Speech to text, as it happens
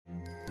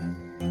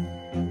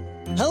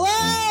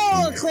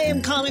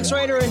acclaimed comics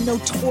writer and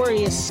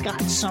notorious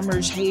Scott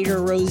Summers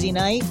hater, Rosie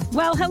Knight.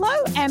 Well, hello,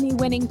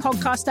 Emmy-winning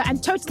podcaster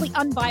and totally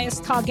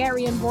unbiased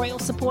Targaryen royal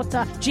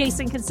supporter,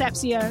 Jason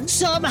Concepcion.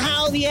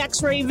 Somehow the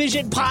X-Ray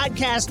Vision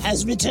podcast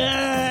has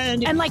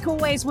returned. And like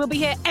always, we'll be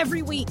here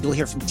every week. You'll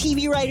hear from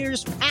TV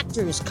writers,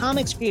 actors,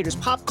 comics creators,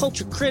 pop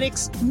culture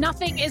critics.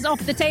 Nothing is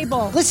off the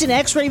table. Listen to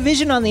X-Ray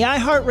Vision on the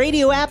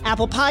iHeartRadio app,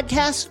 Apple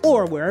Podcasts,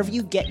 or wherever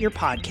you get your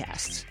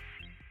podcasts.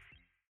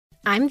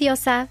 I'm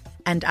Diosa.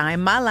 And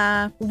I'm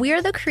Mala.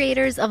 We're the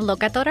creators of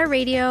Locatora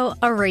Radio,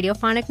 a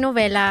radiophonic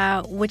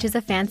novela, which is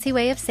a fancy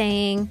way of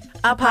saying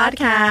a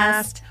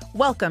podcast.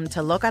 Welcome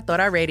to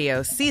Locatora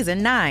Radio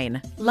Season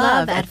 9.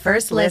 Love at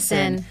First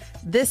Listen.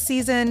 This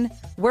season,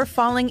 we're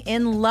falling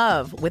in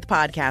love with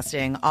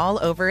podcasting all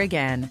over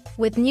again.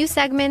 With new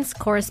segments,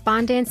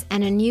 correspondence,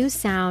 and a new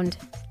sound.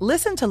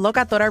 Listen to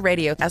Locatora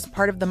Radio as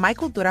part of the My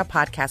Cultura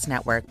Podcast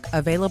Network,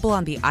 available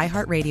on the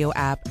iHeartRadio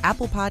app,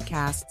 Apple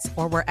Podcasts,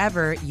 or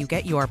wherever you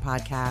get your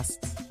podcasts.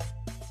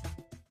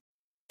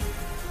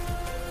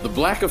 The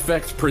Black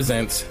Effect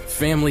presents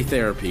Family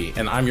Therapy,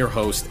 and I'm your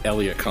host,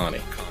 Elliot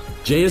Connie.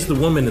 Jay is the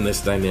woman in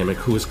this dynamic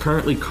who is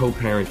currently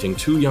co-parenting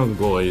 2 young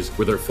boys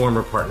with her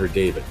former partner,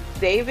 David.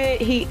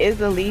 David, he is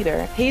a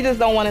leader. He just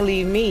don't want to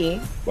leave me.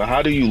 But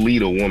how do you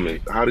lead a woman?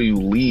 How do you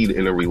lead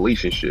in a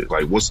relationship?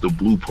 Like, what's the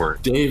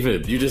blueprint?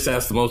 David, you just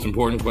asked the most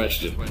important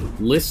question.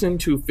 Listen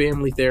to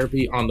Family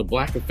Therapy on the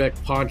Black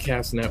Effect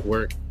Podcast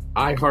Network,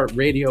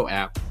 iHeartRadio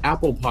app,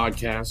 Apple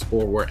Podcasts,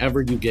 or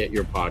wherever you get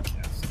your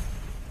podcasts.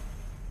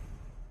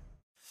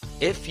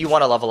 If you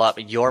want to level up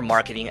your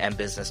marketing and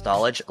business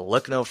knowledge,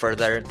 look no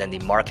further than the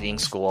Marketing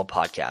School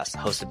podcast,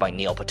 hosted by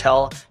Neil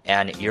Patel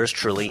and yours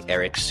truly,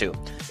 Eric Su.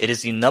 It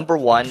is the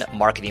 #1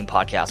 marketing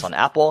podcast on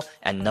Apple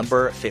and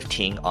number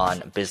 15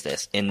 on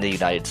business in the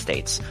United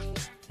States.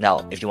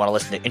 Now, if you want to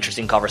listen to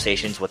interesting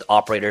conversations with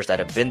operators that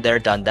have been there,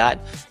 done that,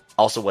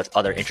 also with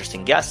other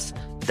interesting guests,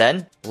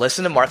 then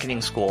listen to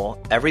Marketing School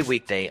every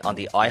weekday on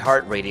the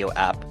iHeartRadio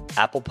app,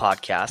 Apple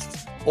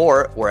Podcasts,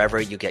 or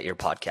wherever you get your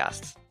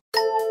podcasts.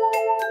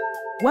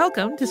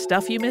 Welcome to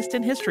Stuff You Missed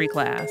in History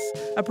Class,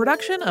 a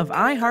production of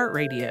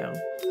iHeartRadio.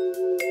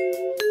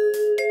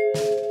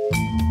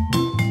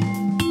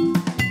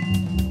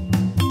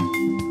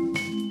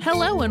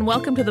 Hello and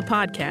welcome to the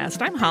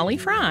podcast. I'm Holly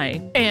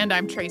Fry. And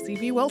I'm Tracy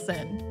V.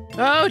 Wilson.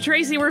 Oh,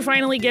 Tracy, we're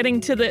finally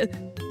getting to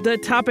the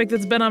topic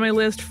that's been on my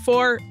list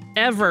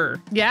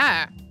forever.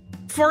 Yeah.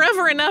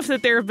 Forever enough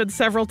that there have been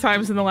several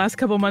times in the last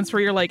couple months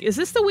where you're like, is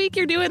this the week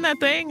you're doing that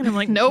thing? And I'm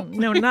like, nope.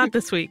 No, not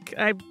this week.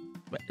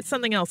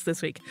 Something else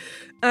this week.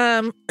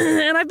 And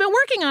I've been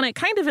working on it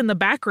kind of in the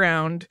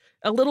background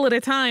a little at a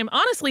time,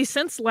 honestly,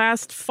 since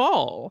last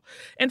fall.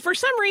 And for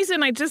some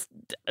reason, I just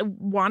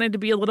wanted to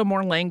be a little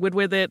more languid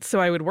with it.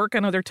 So I would work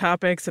on other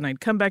topics and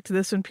I'd come back to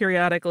this one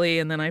periodically.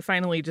 And then I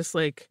finally just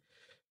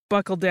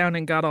buckled down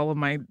and got all of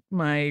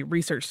my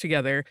research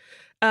together.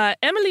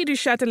 Emily du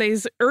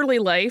Châtelet's early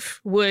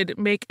life would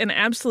make an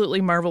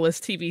absolutely marvelous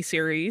TV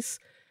series.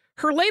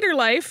 Her later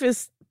life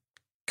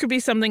could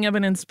be something of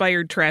an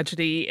inspired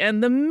tragedy,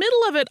 and the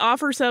middle of it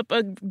offers up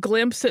a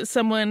glimpse at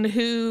someone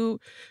who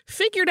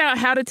figured out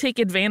how to take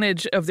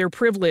advantage of their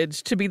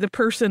privilege to be the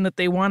person that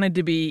they wanted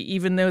to be,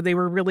 even though they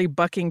were really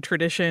bucking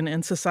tradition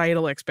and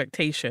societal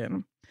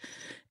expectation.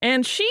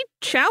 And she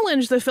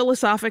challenged the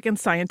philosophic and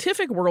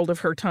scientific world of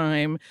her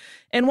time.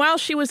 And while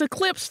she was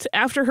eclipsed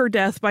after her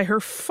death by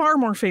her far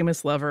more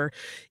famous lover,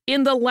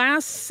 in the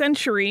last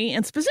century,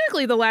 and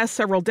specifically the last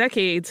several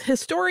decades,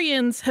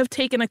 historians have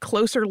taken a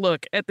closer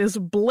look at this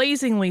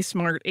blazingly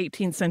smart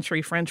 18th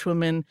century French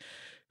woman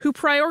who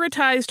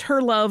prioritized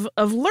her love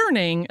of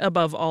learning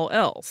above all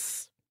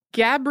else.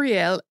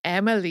 Gabrielle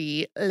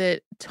Amélie Le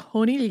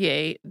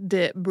Tonnelier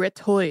de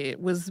Breteuil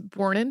was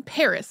born in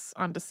Paris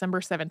on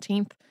December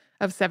 17th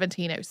of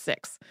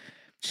 1706.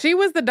 She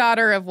was the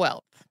daughter of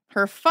wealth.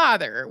 Her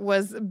father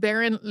was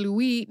Baron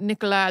Louis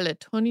Nicolas Le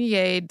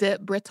Tonnelier de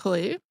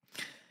Breteuil,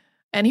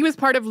 and he was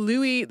part of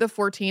Louis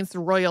XIV's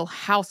royal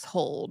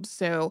household,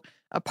 so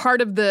a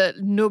part of the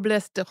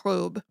noblesse de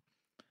robe.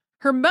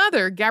 Her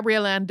mother,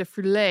 Gabrielle Anne de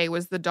Frouillet,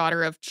 was the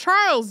daughter of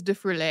Charles de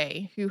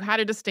Frouillet, who had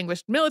a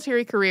distinguished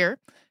military career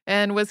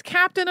and was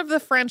captain of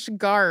the French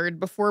Guard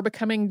before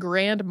becoming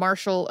Grand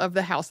Marshal of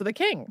the House of the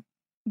King.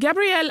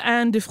 Gabrielle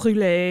Anne de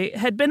Frouillet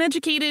had been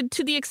educated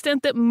to the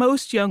extent that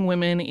most young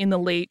women in the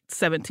late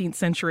 17th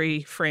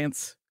century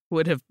France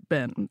would have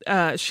been.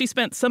 She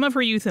spent some of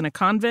her youth in a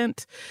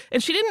convent,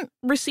 and she didn't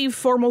receive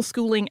formal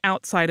schooling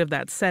outside of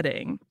that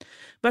setting.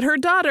 But her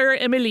daughter,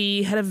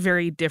 Émilie, had a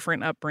very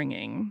different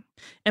upbringing.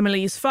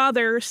 Émilie's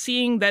father,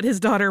 seeing that his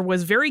daughter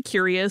was very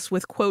curious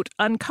with, quote,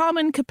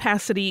 uncommon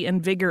capacity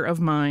and vigor of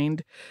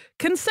mind,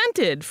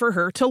 consented for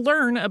her to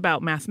learn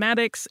about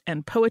mathematics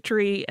and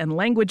poetry and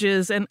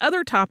languages and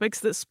other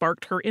topics that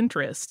sparked her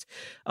interest.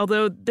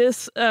 Although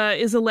this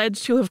is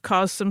alleged to have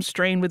caused some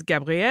strain with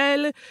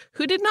Gabrielle,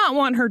 who did not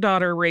want her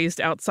daughter raised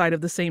outside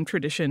of the same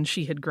tradition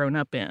she had grown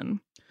up in.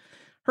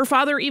 Her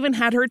father even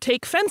had her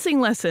take fencing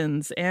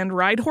lessons and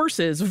ride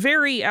horses,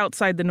 very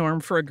outside the norm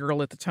for a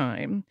girl at the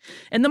time.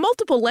 And the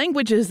multiple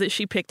languages that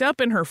she picked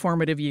up in her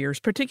formative years,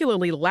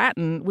 particularly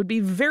Latin, would be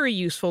very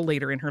useful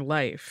later in her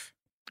life.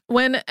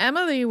 When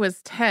Emily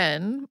was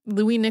 10,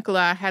 Louis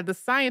Nicolas had the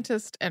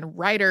scientist and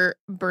writer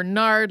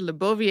Bernard Le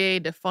Bovier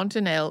de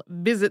Fontenelle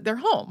visit their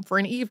home for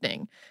an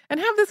evening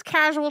and have this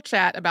casual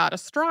chat about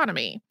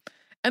astronomy.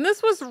 And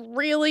this was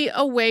really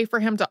a way for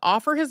him to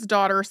offer his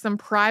daughter some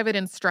private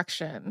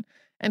instruction.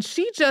 And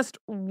she just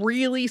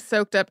really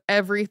soaked up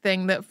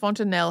everything that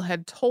Fontenelle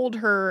had told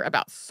her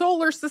about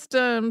solar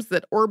systems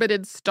that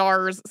orbited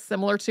stars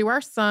similar to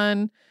our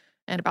sun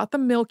and about the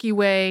Milky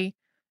Way.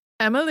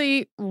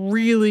 Emily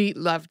really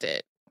loved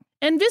it.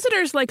 And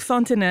visitors like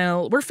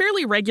Fontenelle were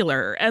fairly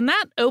regular, and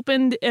that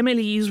opened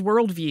Emily's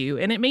worldview,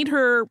 and it made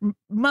her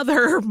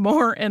mother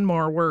more and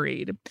more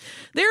worried.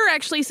 There are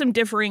actually some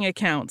differing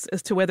accounts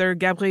as to whether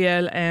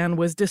Gabrielle Anne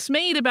was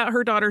dismayed about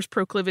her daughter's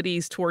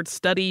proclivities towards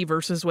study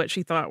versus what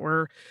she thought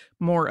were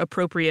more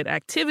appropriate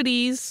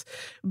activities.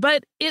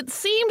 But it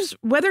seems,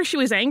 whether she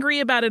was angry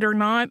about it or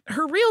not,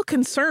 her real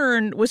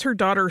concern was her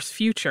daughter's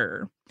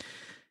future.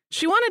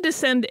 She wanted to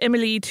send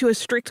Emily to a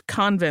strict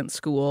convent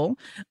school,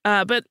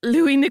 but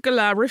Louis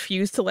Nicolas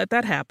refused to let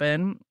that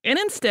happen. And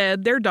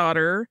instead, their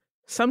daughter,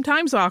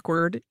 sometimes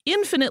awkward,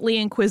 infinitely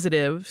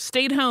inquisitive,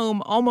 stayed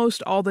home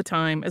almost all the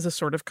time as a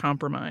sort of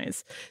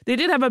compromise. They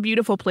did have a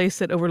beautiful place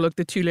that overlooked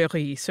the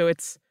Tuileries, so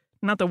it's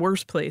not the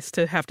worst place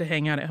to have to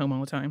hang out at home all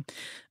the time.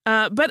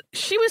 But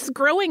she was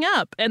growing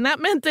up, and that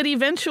meant that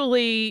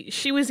eventually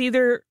she was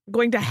either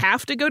going to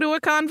have to go to a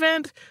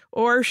convent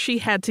or she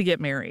had to get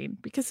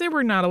married, because there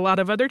were not a lot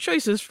of other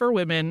choices for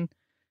women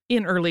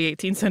in early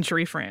 18th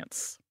century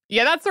France.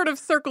 Yeah, that sort of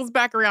circles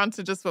back around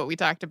to just what we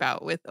talked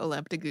about with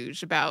Olympe de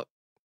Gouges about,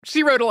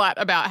 she wrote a lot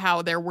about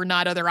how there were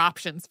not other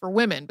options for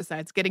women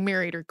besides getting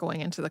married or going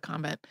into the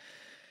convent.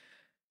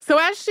 So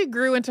as she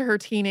grew into her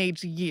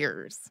teenage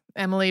years,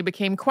 Emily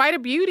became quite a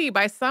beauty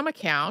by some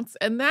accounts,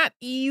 and that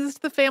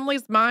eased the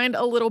family's mind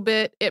a little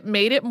bit. It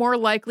made it more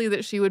likely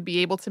that she would be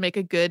able to make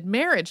a good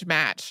marriage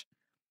match.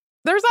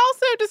 There's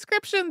also a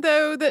description,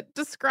 though, that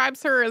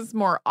describes her as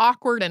more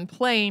awkward and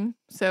plain,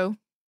 so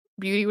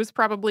beauty was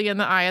probably in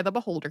the eye of the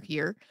beholder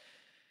here.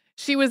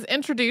 She was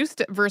introduced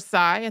at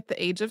Versailles at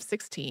the age of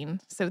 16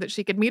 so that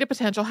she could meet a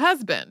potential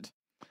husband.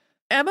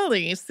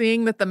 Emily,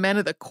 seeing that the men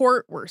of the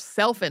court were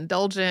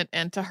self-indulgent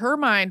and, to her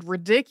mind,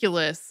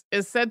 ridiculous,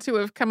 is said to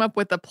have come up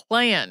with a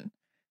plan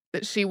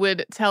that she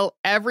would tell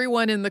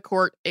everyone in the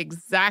court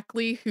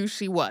exactly who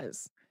she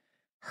was.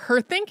 Her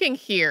thinking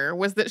here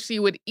was that she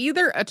would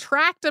either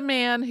attract a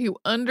man who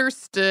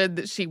understood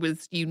that she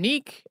was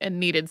unique and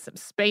needed some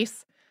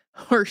space,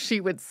 or she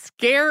would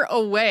scare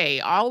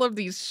away all of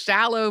these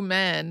shallow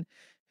men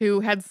who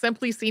had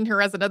simply seen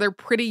her as another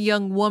pretty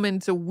young woman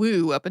to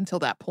woo up until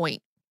that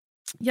point.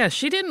 Yeah,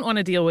 she didn't want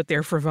to deal with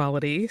their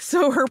frivolity,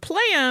 so her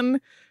plan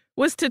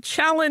was to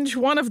challenge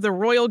one of the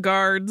royal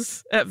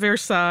guards at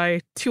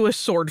Versailles to a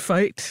sword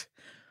fight.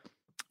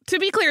 To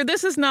be clear,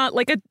 this is not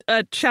like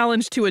a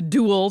challenge to a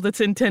duel that's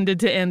intended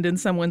to end in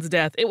someone's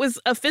death. It was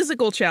a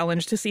physical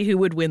challenge to see who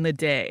would win the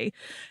day.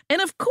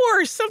 And of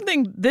course,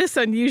 something this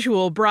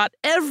unusual brought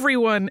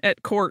everyone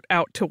at court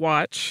out to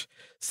watch.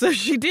 So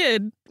she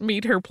did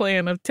meet her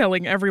plan of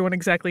telling everyone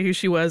exactly who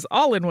she was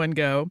all in one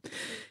go.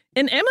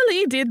 And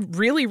Emily did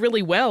really,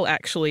 really well,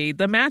 actually.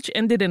 The match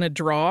ended in a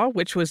draw,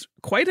 which was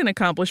quite an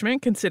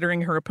accomplishment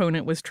considering her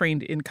opponent was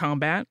trained in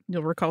combat.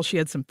 You'll recall she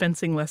had some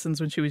fencing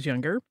lessons when she was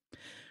younger.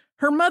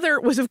 Her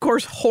mother was, of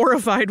course,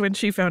 horrified when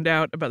she found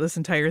out about this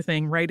entire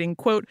thing, writing,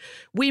 quote,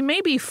 "We may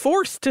be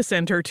forced to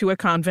send her to a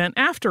convent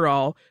after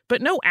all,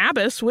 but no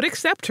abbess would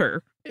accept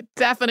her." It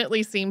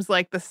definitely seems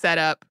like the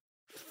setup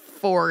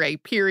for a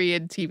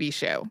period TV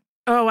show.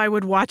 Oh, I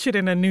would watch it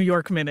in a New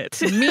York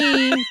minute.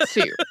 Me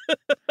too.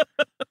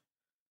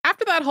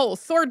 After that whole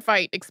sword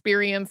fight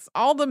experience,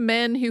 all the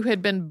men who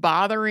had been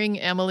bothering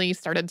Emily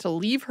started to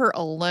leave her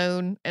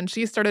alone, and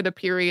she started a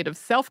period of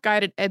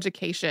self-guided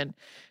education.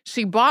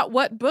 She bought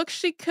what books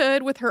she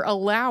could with her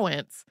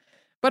allowance,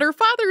 but her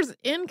father's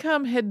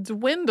income had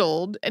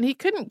dwindled, and he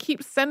couldn't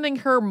keep sending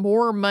her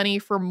more money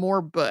for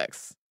more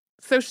books.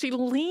 So she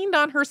leaned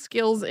on her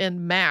skills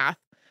in math,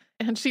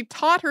 and she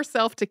taught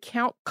herself to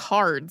count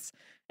cards,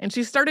 and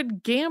she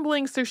started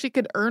gambling so she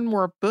could earn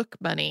more book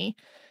money.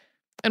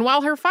 And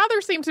while her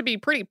father seemed to be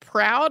pretty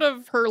proud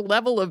of her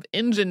level of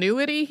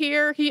ingenuity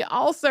here, he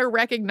also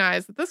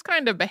recognized that this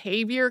kind of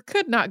behavior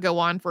could not go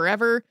on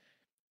forever.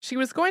 She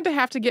was going to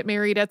have to get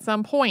married at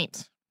some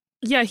point.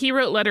 Yeah, he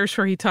wrote letters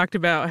where he talked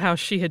about how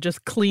she had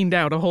just cleaned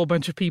out a whole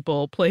bunch of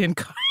people playing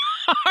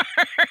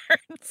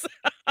cards.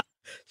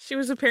 She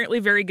was apparently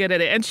very good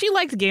at it, and she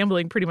liked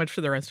gambling pretty much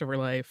for the rest of her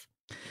life.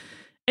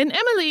 And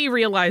Emily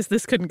realized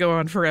this couldn't go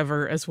on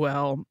forever as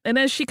well. And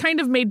as she kind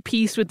of made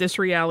peace with this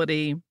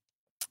reality,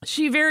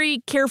 she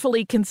very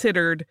carefully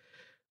considered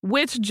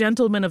which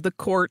gentleman of the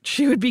court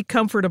she would be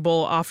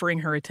comfortable offering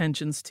her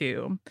attentions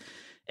to.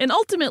 And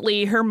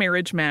ultimately, her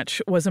marriage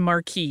match was a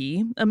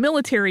marquis, a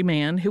military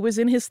man who was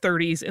in his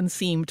 30s and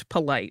seemed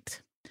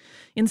polite.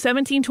 In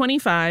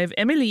 1725,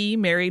 Émilie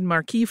married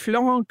Marquis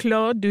Florent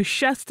Claude du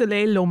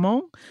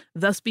Chastelet-Laumont,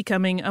 thus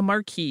becoming a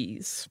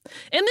marquise.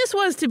 And this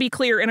was, to be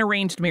clear, an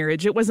arranged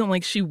marriage. It wasn't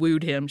like she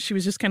wooed him. She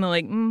was just kind of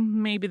like,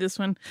 maybe this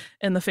one.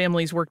 And the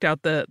families worked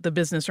out the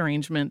business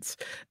arrangements.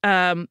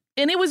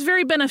 And it was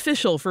very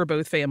beneficial for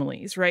both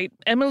families, right?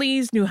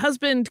 Émilie's new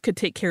husband could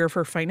take care of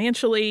her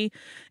financially.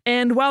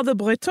 And while the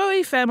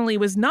Breteuil family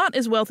was not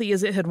as wealthy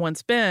as it had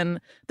once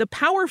been, the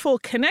powerful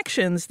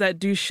connections that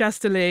du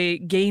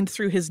Chastelet gained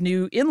through his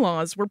new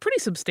in-laws were pretty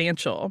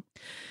substantial.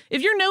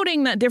 If you're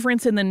noting that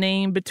difference in the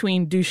name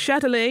between du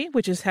Châtelet,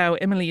 which is how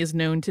Émilie is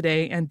known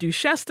today, and du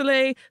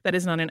Chastelet, that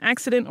is not an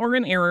accident or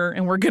an error,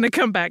 and we're going to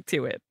come back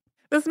to it.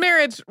 This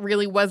marriage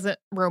really wasn't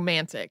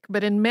romantic,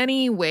 but in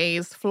many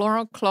ways,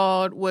 Florent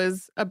Claude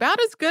was about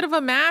as good of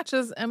a match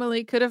as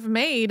Émilie could have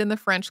made in the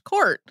French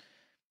court.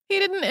 He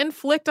didn't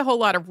inflict a whole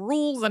lot of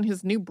rules on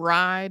his new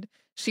bride.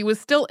 She was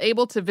still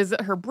able to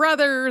visit her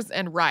brothers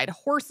and ride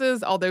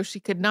horses, although she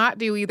could not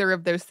do either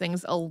of those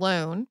things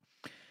alone.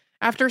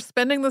 After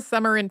spending the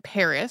summer in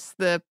Paris,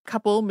 the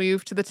couple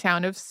moved to the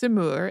town of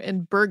Semur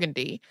in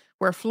Burgundy,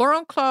 where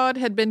Florent Claude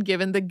had been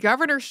given the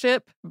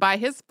governorship by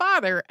his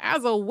father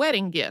as a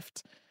wedding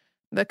gift.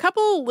 The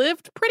couple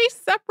lived pretty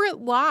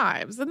separate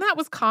lives, and that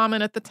was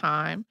common at the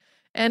time.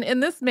 And in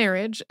this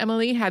marriage,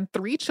 Émilie had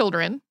 3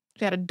 children.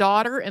 She had a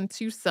daughter and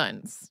 2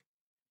 sons.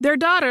 Their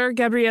daughter,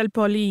 Gabrielle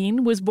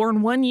Pauline, was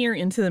born 1 year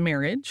into the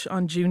marriage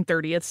on June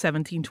 30th,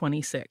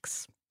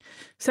 1726.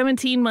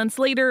 17 months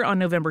later, on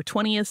November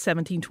 20th,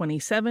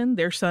 1727,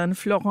 their son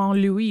Florent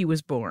Louis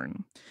was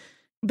born.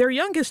 Their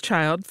youngest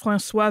child,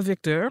 François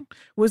Victor,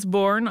 was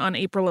born on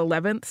April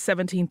 11th,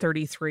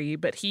 1733,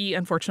 but he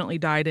unfortunately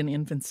died in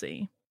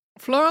infancy.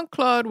 Florent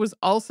Claude was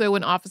also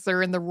an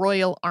officer in the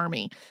Royal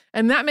Army,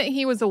 and that meant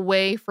he was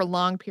away for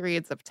long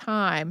periods of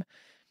time.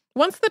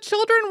 Once the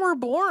children were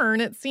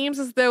born, it seems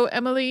as though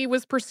Émilie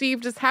was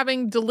perceived as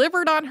having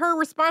delivered on her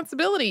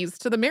responsibilities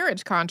to the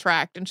marriage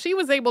contract, and she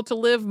was able to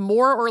live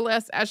more or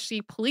less as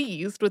she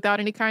pleased without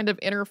any kind of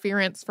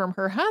interference from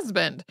her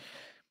husband.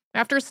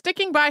 After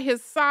sticking by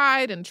his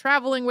side and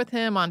traveling with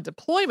him on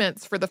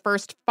deployments for the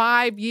first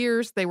 5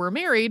 years they were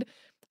married,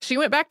 she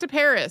went back to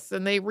Paris,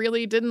 and they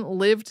really didn't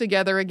live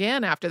together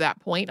again after that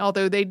point,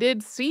 although they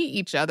did see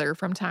each other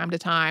from time to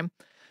time.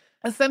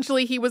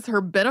 Essentially, he was her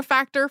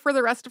benefactor for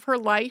the rest of her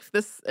life.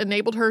 This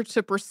enabled her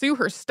to pursue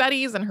her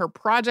studies and her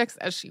projects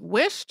as she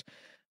wished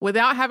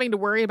without having to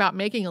worry about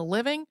making a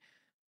living.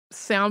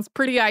 Sounds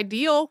pretty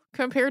ideal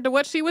compared to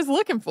what she was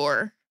looking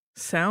for.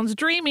 Sounds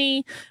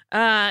dreamy.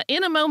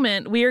 In a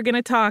moment, we are going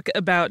to talk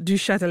about du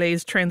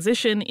Châtelet's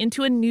transition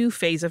into a new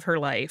phase of her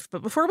life.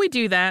 But before we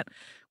do that,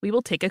 we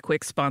will take a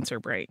quick sponsor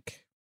break.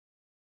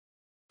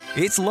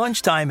 It's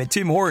lunchtime at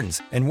Tim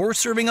Hortons, and we're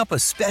serving up a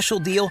special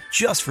deal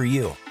just for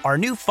you. Our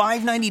new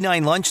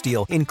 $5.99 lunch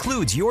deal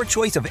includes your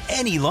choice of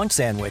any lunch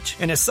sandwich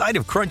and a side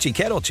of crunchy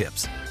kettle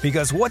chips.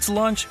 Because what's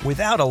lunch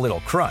without a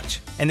little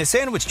crunch? And the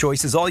sandwich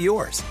choice is all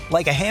yours,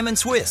 like a ham and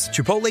Swiss,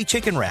 Chipotle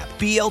chicken wrap,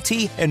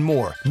 BLT, and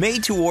more,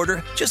 made to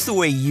order just the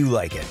way you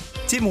like it.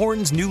 Tim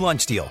Hortons' new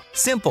lunch deal.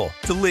 Simple,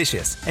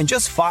 delicious, and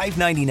just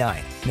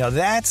 $5.99. Now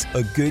that's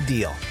a good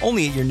deal.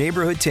 Only at your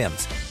neighborhood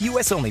Tim's.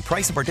 U.S. only.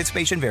 Price and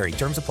participation vary.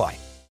 Terms apply.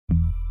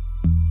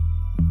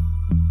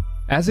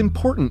 As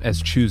important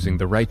as choosing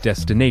the right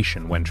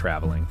destination when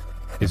traveling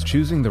is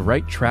choosing the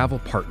right travel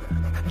partner.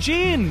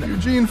 Gene!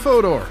 Eugene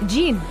Fodor.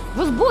 Gene,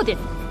 was booted.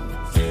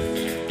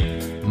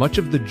 Much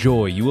of the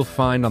joy you will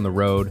find on the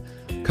road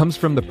comes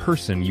from the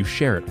person you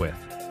share it with.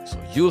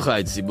 So you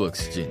write the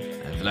books, Gene,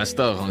 and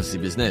Vlastar runs the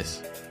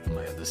business.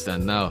 I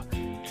understand now.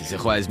 It is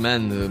a wise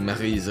man who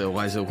marries a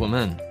wiser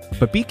woman.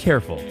 But be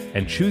careful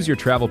and choose your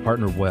travel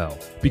partner well,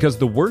 because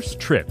the worst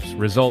trips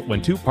result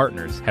when 2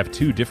 partners have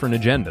 2 different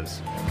agendas.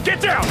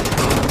 Get down!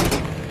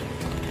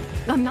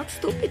 I'm not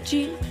stupid,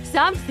 Gene.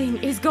 Something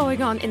is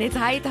going on, and it's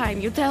high time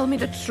you tell me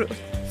the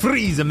truth.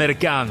 Freeze,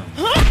 Americano!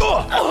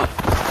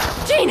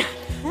 Gene,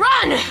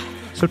 run!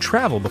 So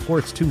travel before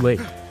it's too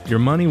late. Your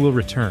money will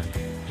return,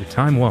 your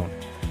time won't,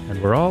 and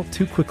we're all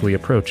too quickly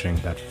approaching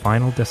that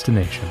final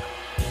destination.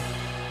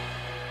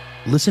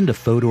 Listen to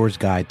Fodor's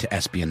Guide to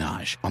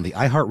Espionage on the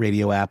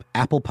iHeartRadio app,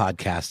 Apple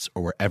Podcasts,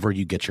 or wherever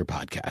you get your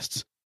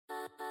podcasts.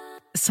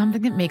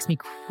 Something that makes me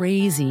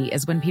crazy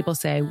is when people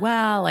say,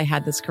 well, I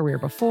had this career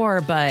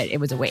before, but it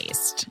was a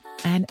waste.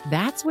 And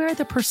that's where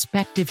the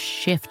perspective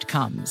shift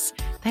comes,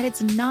 that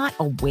it's not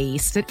a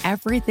waste, that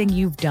everything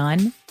you've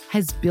done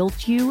has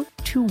built you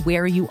to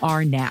where you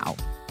are now.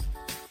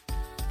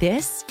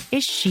 This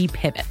is She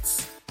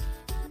Pivots,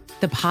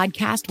 the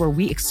podcast where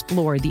we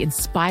explore the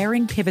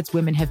inspiring pivots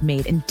women have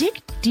made and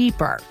dig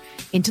deeper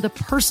into the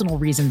personal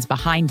reasons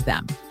behind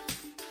them.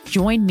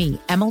 Join me,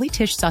 Emily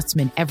Tish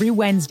Sussman, every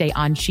Wednesday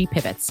on She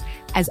Pivots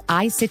as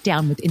I sit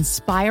down with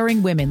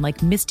inspiring women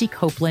like Misty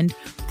Copeland,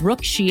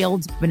 Brooke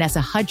Shields,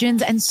 Vanessa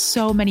Hudgens, and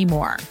so many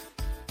more.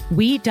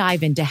 We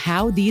dive into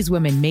how these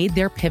women made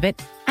their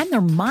pivot and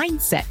their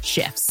mindset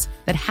shifts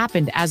that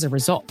happened as a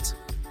result.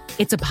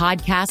 It's a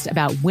podcast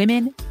about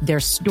women, their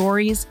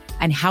stories,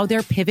 and how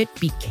their pivot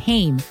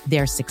became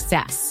their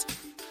success.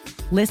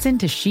 Listen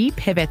to She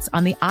Pivots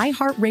on the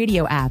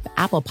iHeartRadio app,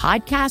 Apple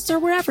Podcasts, or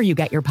wherever you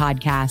get your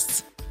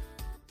podcasts.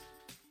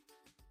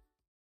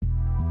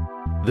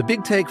 The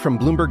Big Take from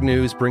Bloomberg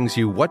News brings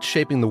you what's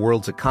shaping the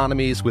world's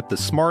economies with the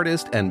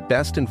smartest and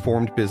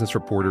best-informed business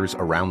reporters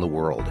around the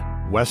world.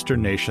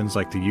 Western nations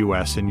like the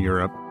U.S. and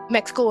Europe.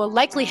 Mexico will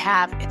likely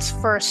have its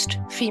first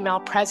female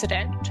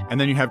president.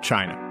 And then you have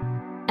China.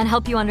 And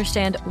help you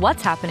understand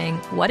what's happening,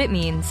 what it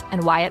means,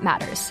 and why it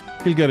matters.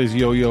 He'll get his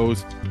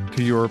yo-yos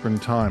to Europe in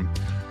time.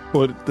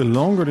 But the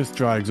longer this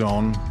drags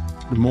on,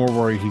 the more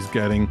worry he's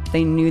getting.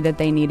 They knew that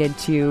they needed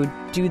to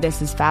do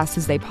this as fast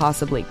as they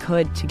possibly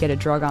could to get a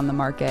drug on the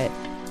market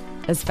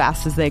as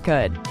fast as they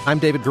could. I'm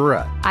David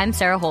Gura. I'm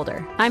Sarah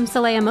Holder. I'm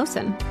Saleha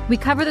Mohsen. We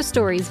cover the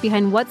stories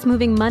behind what's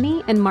moving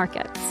money and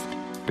markets.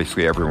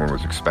 Basically, everyone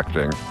was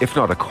expecting, if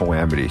not a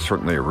calamity,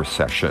 certainly a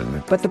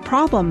recession. But the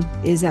problem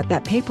is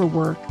that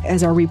paperwork,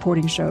 as our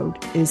reporting showed,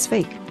 is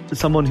fake. As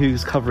someone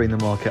who's covering the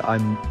market,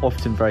 I'm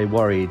often very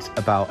worried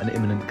about an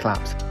imminent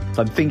collapse.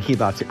 So I'm thinking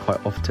about it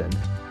quite often.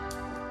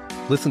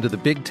 Listen to The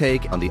Big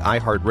Take on the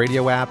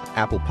iHeartRadio app,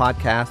 Apple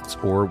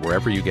Podcasts, or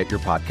wherever you get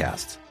your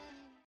podcasts.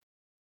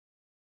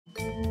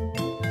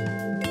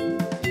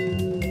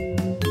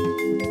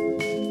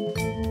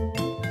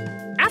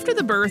 After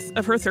the birth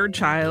of her third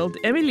child,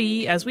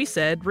 Émilie, as we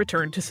said,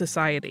 returned to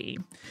society.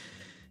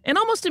 And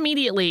almost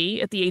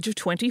immediately, at the age of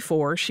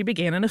 24, she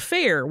began an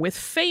affair with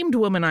famed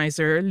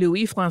womanizer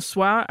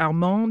Louis-François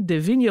Armand de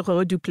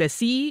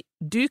Vignerot-Duplessis,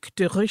 Duc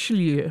de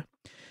Richelieu.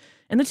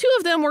 And the two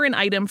of them were an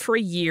item for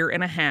a year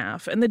and a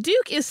half, and the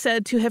Duke is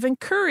said to have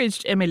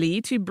encouraged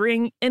Émilie to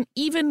bring an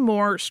even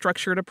more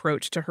structured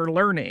approach to her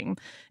learning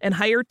and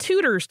hire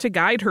tutors to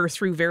guide her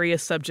through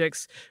various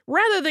subjects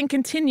rather than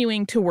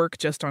continuing to work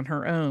just on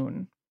her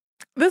own.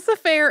 This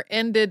affair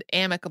ended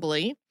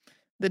amicably.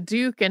 The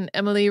Duke and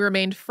Émilie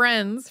remained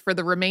friends for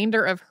the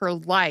remainder of her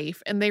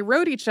life, and they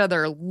wrote each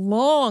other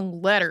long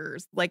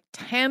letters, like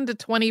 10 to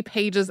 20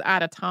 pages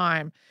at a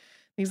time.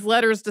 These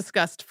letters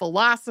discussed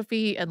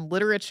philosophy and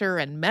literature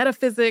and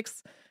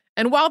metaphysics.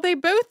 And while they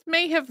both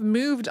may have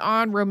moved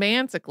on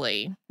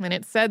romantically, and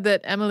it's said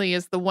that Émilie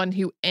is the one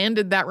who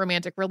ended that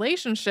romantic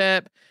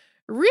relationship,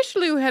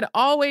 Richelieu had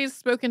always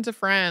spoken to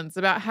friends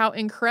about how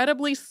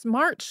incredibly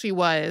smart she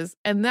was,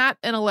 and that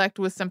intellect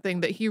was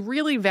something that he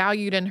really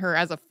valued in her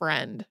as a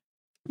friend.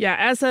 Yeah,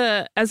 as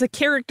a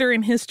character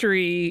in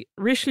history,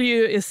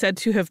 Richelieu is said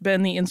to have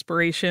been the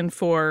inspiration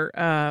for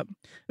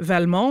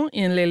Valmont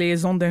in Les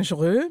Liaisons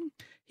Dangereuses.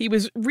 He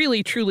was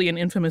really, truly an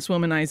infamous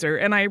womanizer.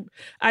 And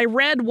I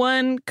read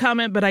one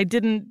comment, but I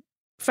didn't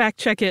fact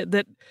check it,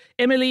 that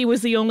Émilie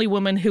was the only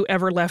woman who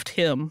ever left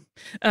him,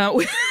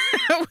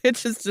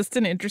 which is just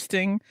an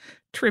interesting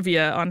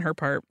trivia on her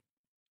part.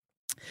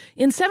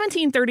 In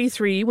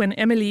 1733, when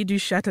Émilie du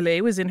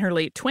Châtelet was in her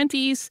late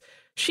 20s,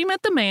 she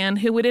met the man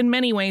who would in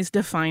many ways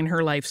define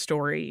her life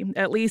story,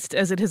 at least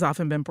as it has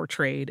often been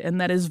portrayed, and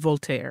that is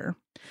Voltaire.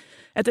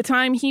 At the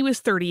time, he was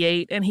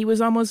 38, and he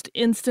was almost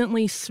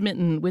instantly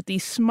smitten with the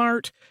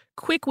smart,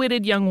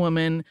 quick-witted young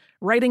woman,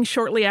 writing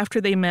shortly after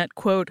they met,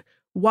 quote,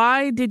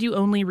 "Why did you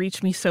only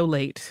reach me so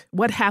late?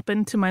 What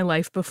happened to my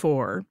life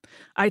before?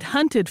 I'd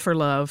hunted for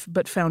love,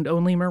 but found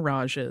only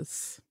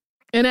mirages."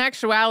 In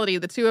actuality,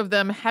 the two of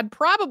them had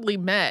probably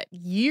met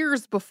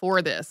years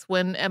before this,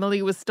 when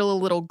Émilie was still a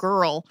little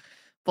girl.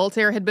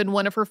 Voltaire had been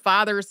one of her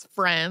father's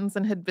friends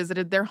and had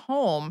visited their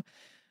home.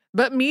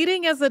 But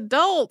meeting as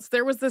adults,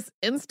 there was this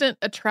instant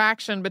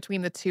attraction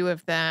between the two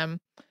of them.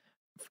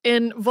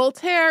 In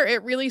Voltaire,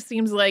 it really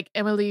seems like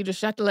Émilie du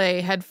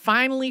Châtelet had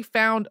finally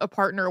found a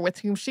partner with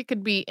whom she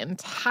could be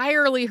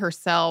entirely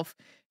herself.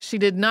 She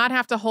did not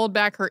have to hold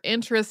back her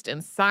interest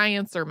in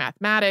science or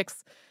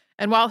mathematics.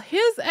 And while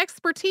his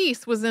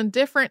expertise was in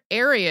different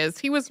areas,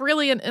 he was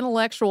really an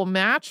intellectual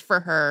match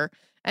for her,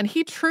 and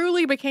he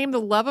truly became the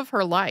love of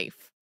her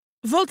life.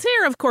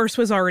 Voltaire, of course,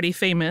 was already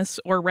famous,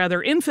 or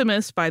rather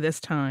infamous by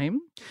this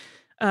time.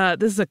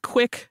 This is a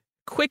quick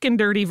and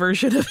dirty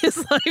version of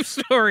his life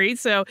story.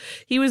 So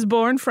he was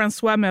born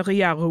François-Marie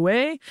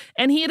Arouet,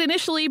 and he had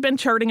initially been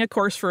charting a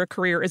course for a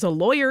career as a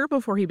lawyer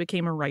before he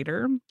became a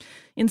writer.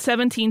 In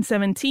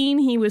 1717,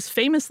 he was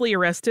famously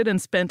arrested and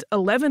spent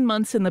 11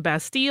 months in the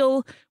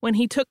Bastille when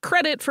he took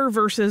credit for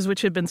verses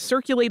which had been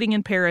circulating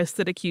in Paris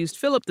that accused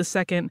Philip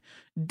II,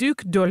 Duc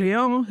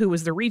d'Orléans, who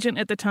was the regent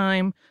at the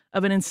time,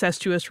 of an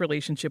incestuous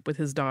relationship with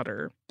his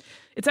daughter.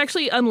 It's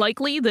actually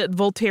unlikely that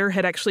Voltaire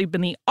had actually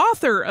been the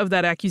author of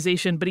that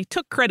accusation, but he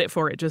took credit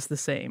for it just the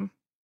same.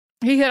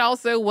 He had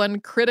also won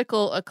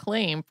critical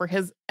acclaim for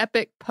his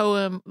epic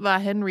poem La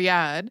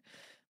Henriade.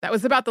 That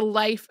was about the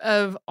life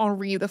of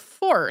Henri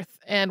IV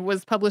and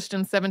was published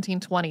in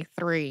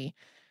 1723.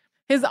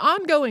 His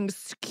ongoing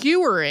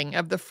skewering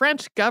of the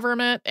French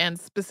government and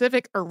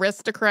specific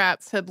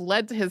aristocrats had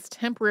led to his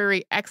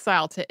temporary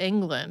exile to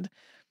England.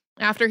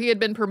 After he had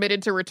been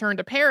permitted to return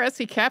to Paris,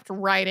 he kept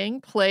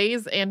writing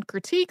plays and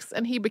critiques,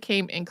 and he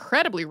became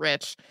incredibly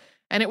rich.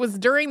 And it was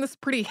during this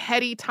pretty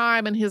heady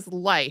time in his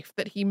life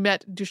that he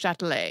met Du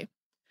Châtelet.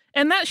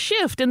 And that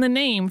shift in the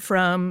name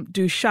from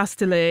du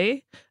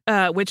Chastelet,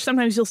 which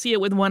sometimes you'll see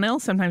it with one L,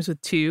 sometimes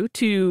with two,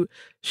 to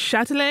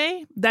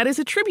Châtelet, that is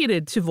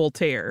attributed to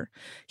Voltaire.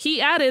 He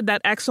added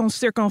that accent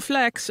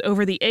circonflexe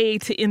over the A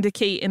to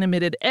indicate an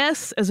omitted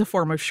S as a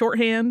form of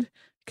shorthand,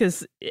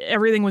 because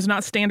everything was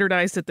not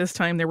standardized at this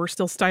time. There were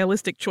still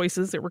stylistic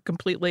choices that were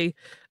completely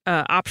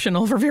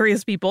optional for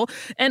various people.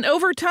 And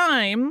over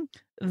time,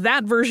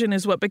 that version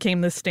is what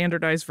became the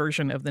standardized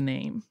version of the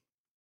name.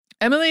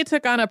 Emily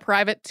took on a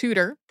private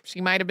tutor.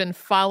 She might have been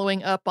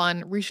following up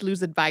on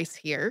Richelieu's advice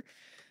here.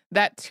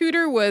 That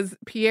tutor was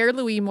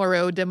Pierre-Louis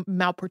Moreau de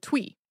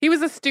Maupertuis. He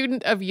was a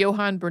student of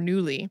Johann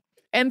Bernoulli.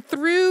 And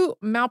through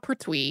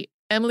Maupertuis,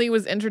 Emily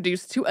was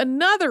introduced to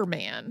another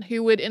man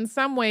who would in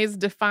some ways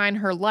define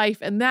her life,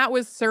 and that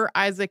was Sir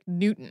Isaac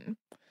Newton.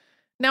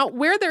 Now,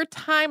 where their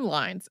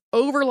timelines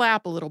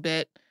overlap a little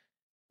bit,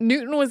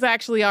 Newton was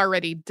actually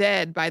already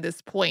dead by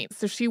this point,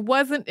 so she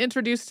wasn't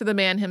introduced to the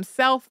man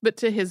himself, but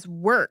to his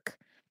work.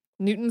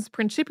 Newton's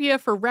Principia,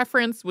 for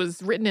reference,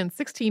 was written in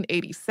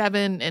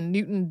 1687, and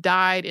Newton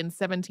died in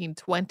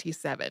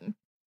 1727.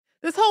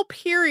 This whole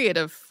period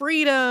of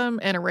freedom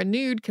and a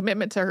renewed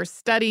commitment to her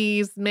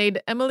studies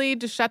made Emily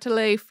du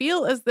Châtelet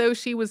feel as though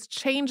she was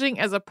changing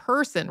as a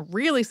person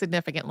really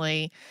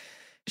significantly.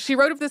 She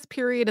wrote of this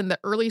period in the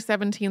early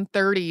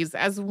 1730s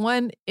as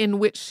one in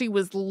which she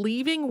was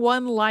leaving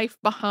one life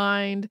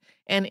behind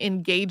and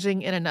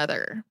engaging in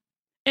another.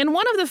 And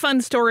one of the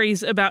fun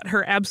stories about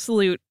her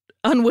absolute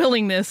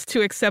unwillingness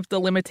to accept the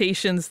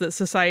limitations that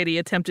society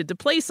attempted to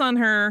place on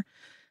her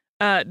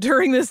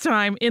during this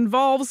time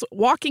involves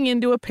walking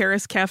into a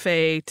Paris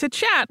cafe to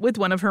chat with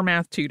one of her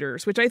math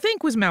tutors, which I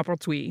think was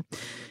Maupertuis.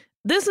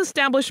 This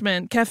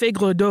establishment, Café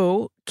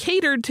Grosdot,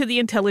 catered to the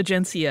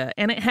intelligentsia,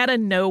 and it had a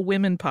no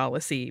women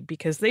policy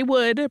because they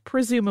would,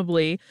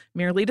 presumably,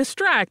 merely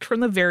distract from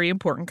the very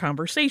important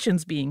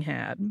conversations being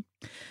had.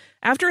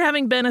 After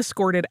having been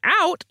escorted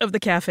out of the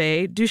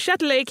cafe, du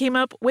Châtelet came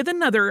up with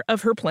another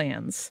of her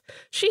plans.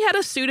 She had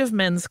a suit of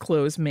men's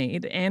clothes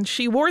made, and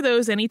she wore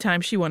those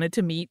anytime she wanted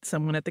to meet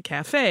someone at the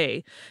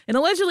cafe. And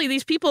allegedly,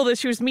 these people that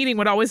she was meeting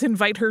would always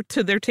invite her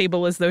to their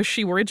table as though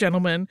she were a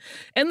gentleman.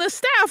 And the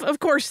staff, of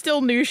course,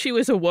 still knew she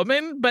was a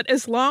woman, but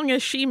as long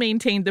as she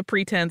maintained the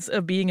pretense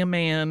of being a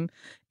man,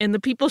 and the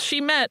people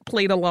she met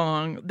played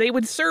along, they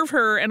would serve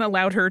her and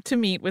allowed her to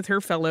meet with her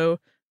fellow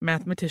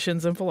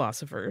mathematicians and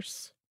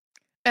philosophers.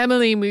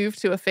 Emily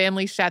moved to a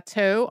family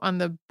chateau on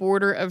the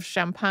border of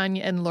Champagne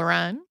and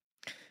Lorraine.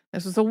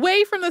 This was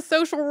away from the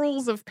social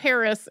rules of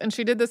Paris, and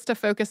she did this to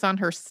focus on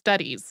her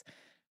studies.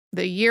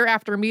 The year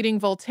after meeting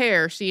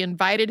Voltaire, she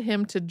invited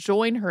him to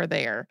join her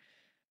there.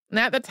 And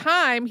at the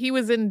time, he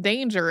was in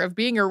danger of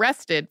being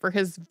arrested for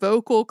his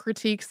vocal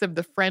critiques of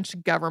the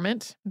French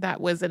government.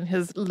 That was in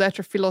his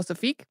Lettres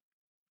philosophiques.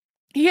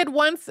 He had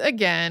once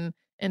again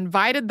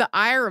invited the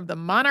ire of the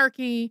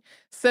monarchy,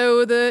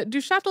 so the du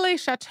Châtelet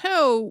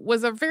Chateau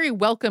was a very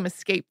welcome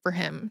escape for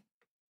him.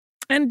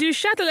 And du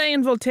Châtelet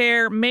and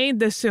Voltaire made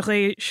the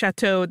Surrey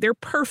Chateau their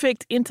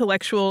perfect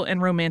intellectual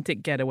and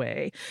romantic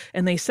getaway.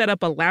 And they set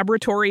up a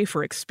laboratory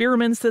for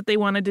experiments that they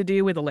wanted to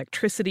do with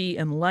electricity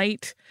and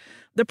light.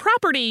 The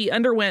property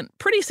underwent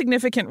pretty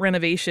significant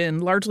renovation,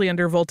 largely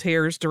under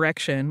Voltaire's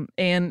direction,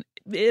 and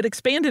it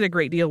expanded a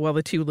great deal while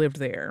the two lived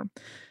there.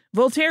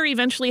 Voltaire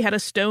eventually had a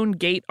stone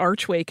gate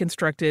archway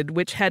constructed,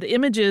 which had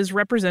images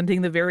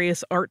representing the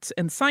various arts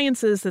and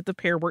sciences that the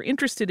pair were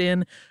interested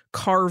in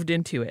carved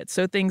into it.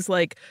 So things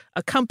like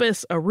a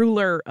compass, a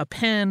ruler, a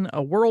pen,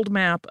 a world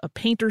map, a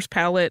painter's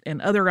palette,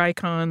 and other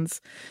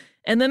icons.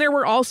 And then there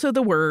were also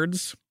the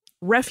words,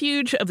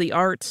 "Refuge of the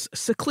arts,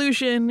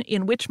 seclusion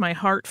in which my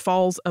heart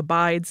falls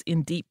abides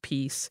in deep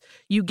peace.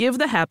 You give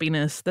the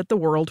happiness that the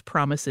world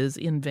promises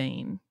in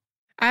vain."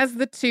 As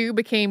the two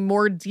became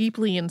more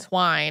deeply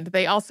entwined,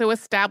 they also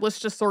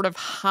established a sort of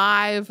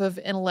hive of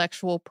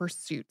intellectual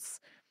pursuits.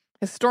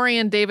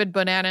 Historian David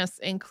Bonanis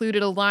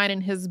included a line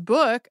in his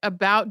book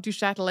about du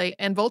Châtelet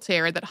and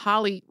Voltaire that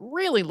Holly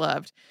really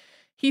loved.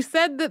 He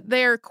said that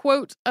their,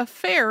 quote,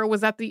 affair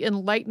was at the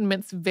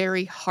Enlightenment's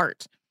very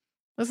heart.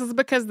 This is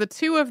because the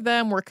two of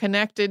them were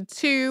connected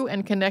to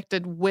and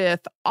connected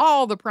with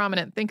all the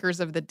prominent thinkers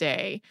of the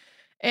day.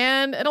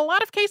 And in a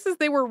lot of cases,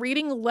 they were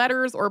reading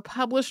letters or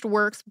published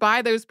works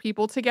by those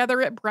people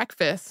together at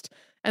breakfast.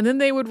 And then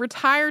they would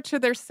retire to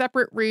their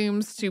separate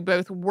rooms to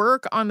both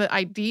work on the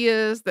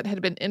ideas that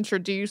had been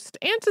introduced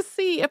and to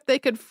see if they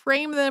could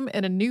frame them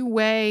in a new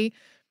way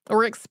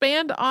or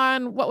expand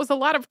on what was a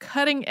lot of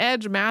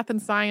cutting-edge math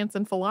and science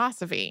and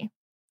philosophy.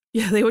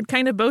 Yeah, they would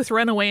kind of both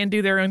run away and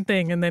do their own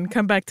thing and then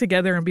come back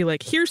together and be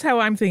like, here's how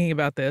I'm thinking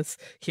about this.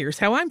 Here's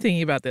how I'm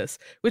thinking about this,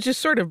 which is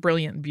sort of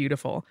brilliant and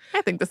beautiful.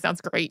 I think this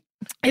sounds great.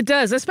 It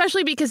does,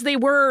 especially because they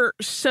were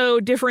so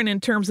different in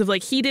terms of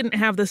like he didn't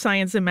have the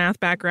science and math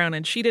background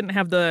and she didn't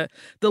have the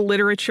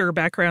literature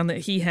background that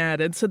he had.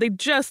 And so they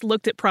just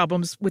looked at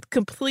problems with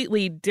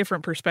completely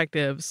different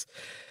perspectives.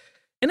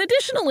 And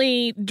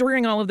additionally,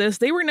 during all of this,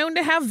 they were known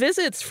to have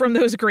visits from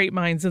those great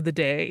minds of the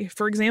day.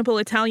 For example,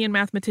 Italian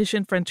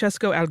mathematician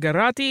Francesco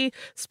Algarotti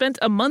spent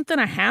a month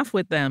and a half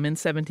with them in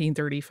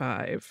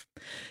 1735.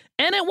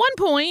 And at one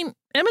point,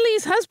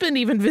 Emily's husband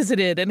even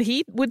visited, and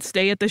he would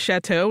stay at the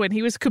chateau, and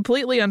he was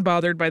completely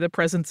unbothered by the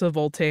presence of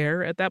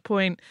Voltaire. At that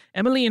point,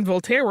 Emily and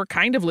Voltaire were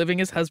kind of living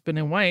as husband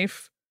and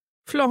wife.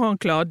 Florent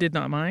Claude did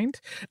not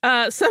mind.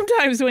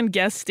 Sometimes when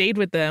guests stayed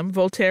with them,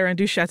 Voltaire and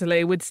Du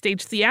Châtelet would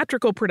stage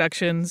theatrical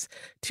productions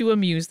to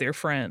amuse their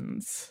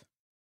friends.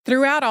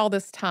 Throughout all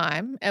this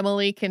time,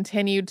 Emily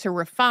continued to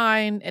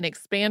refine and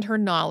expand her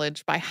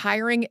knowledge by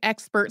hiring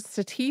experts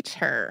to teach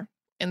her.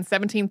 In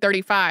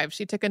 1735,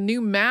 she took a new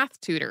math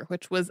tutor,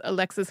 which was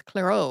Alexis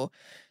Clairaut.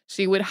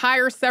 She would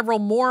hire several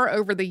more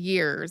over the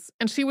years,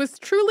 and she was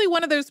truly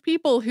one of those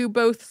people who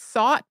both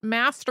sought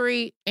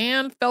mastery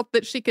and felt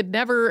that she could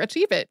never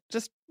achieve it.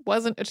 Just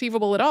wasn't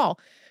achievable at all.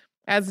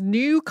 As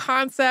new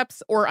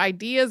concepts or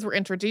ideas were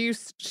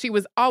introduced, she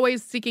was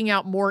always seeking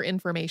out more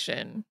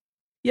information.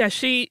 Yeah,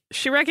 she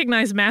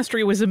recognized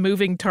mastery was a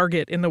moving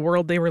target in the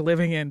world they were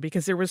living in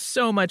because there was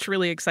so much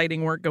really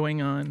exciting work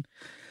going on.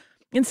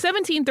 In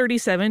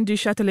 1737, Du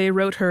Châtelet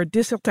wrote her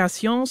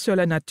Dissertation sur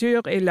la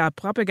nature et la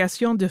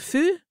propagation de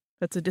feu.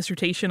 That's a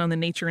dissertation on the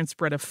nature and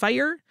spread of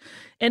fire.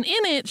 And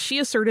in it, she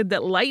asserted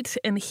that light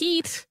and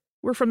heat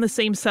were from the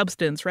same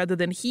substance rather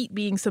than heat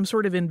being some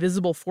sort of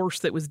invisible force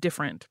that was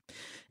different.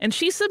 And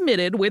she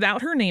submitted,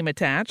 without her name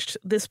attached,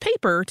 this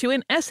paper to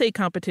an essay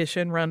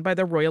competition run by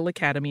the Royal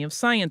Academy of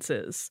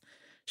Sciences.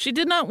 She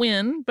did not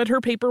win, but her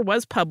paper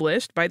was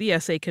published by the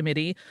essay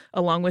committee,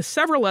 along with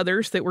several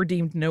others that were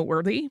deemed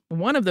noteworthy.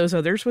 One of those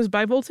others was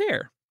by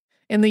Voltaire.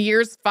 In the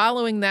years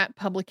following that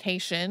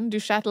publication, Du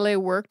Châtelet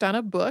worked on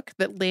a book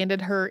that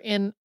landed her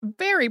in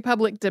very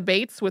public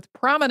debates with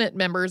prominent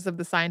members of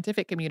the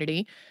scientific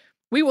community.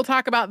 We will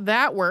talk about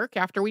that work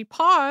after we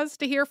pause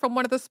to hear from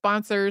one of the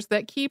sponsors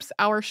that keeps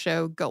our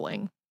show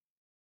going.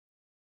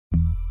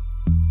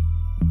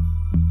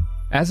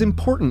 As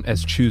important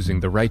as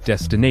choosing the right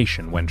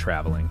destination when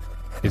traveling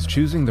is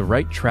choosing the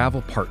right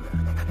travel partner.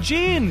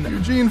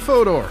 Eugene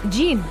Fodor.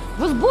 Jean,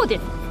 возбудит.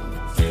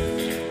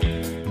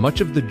 Much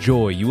of the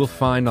joy you will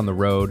find on the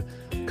road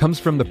comes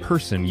from the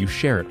person you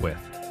share it with.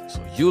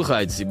 So you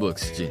write the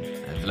books, Jean,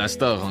 and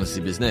Vlastar runs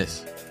the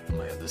business.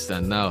 I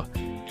understand now.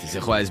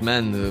 The wise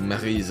man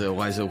marries a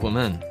wiser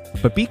woman.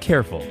 But be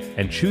careful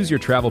and choose your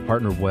travel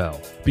partner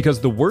well,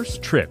 because the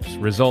worst trips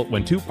result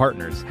when two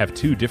partners have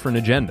two different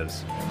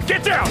agendas.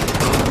 Get down!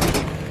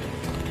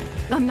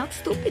 I'm not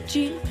stupid,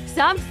 Jean.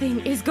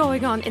 Something is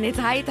going on, and it's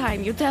high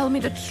time you tell me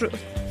the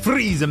truth.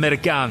 Freeze,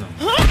 Americano.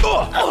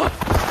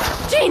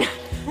 Jean,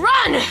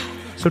 run!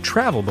 So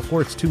travel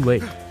before it's too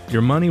late.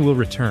 Your money will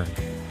return,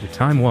 your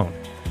time won't,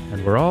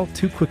 and we're all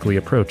too quickly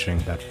approaching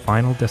that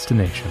final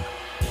destination.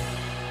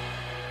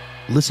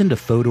 Listen to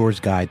Fodor's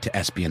Guide to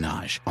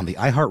Espionage on the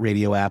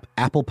iHeartRadio app,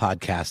 Apple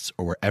Podcasts,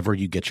 or wherever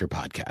you get your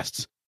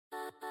podcasts.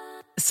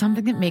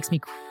 Something that makes me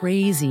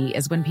crazy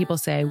is when people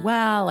say,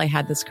 well, I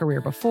had this career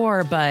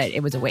before, but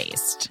it was a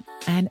waste.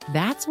 And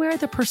that's where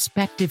the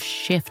perspective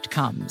shift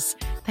comes,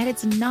 that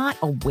it's not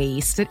a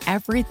waste, that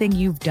everything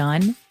you've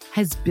done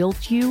has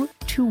built you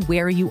to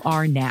where you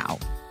are now.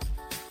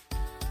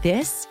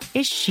 This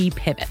is She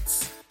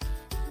Pivots,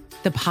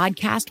 the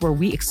podcast where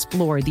we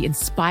explore the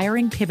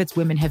inspiring pivots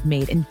women have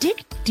made and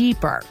dig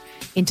deeper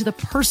into the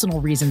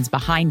personal reasons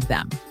behind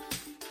them.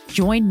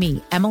 Join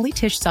me, Emily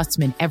Tish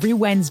Sussman, every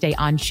Wednesday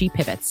on She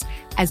Pivots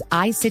as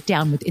I sit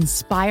down with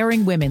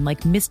inspiring women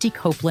like Misty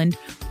Copeland,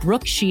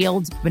 Brooke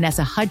Shields,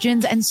 Vanessa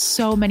Hudgens, and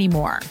so many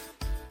more.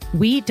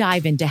 We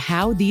dive into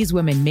how these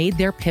women made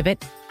their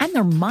pivot and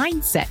their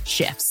mindset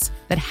shifts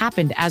that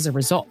happened as a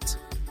result.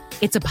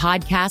 It's a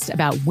podcast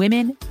about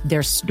women,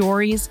 their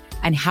stories,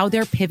 and how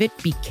their pivot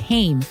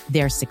became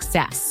their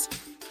success.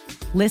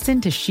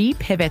 Listen to She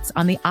Pivots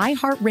on the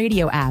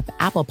iHeartRadio app,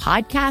 Apple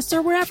Podcasts,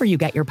 or wherever you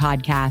get your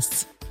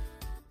podcasts.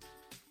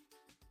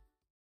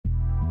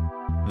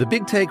 The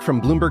Big Take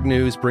from Bloomberg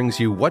News brings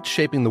you what's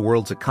shaping the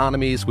world's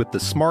economies with the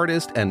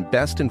smartest and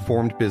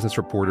best-informed business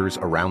reporters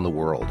around the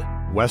world.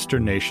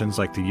 Western nations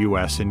like the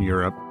U.S. and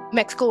Europe.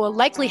 Mexico will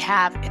likely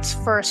have its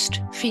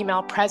first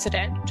female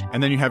president.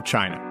 And then you have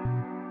China.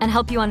 And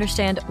help you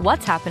understand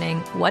what's happening,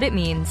 what it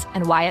means,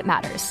 and why it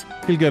matters.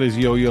 He'll get his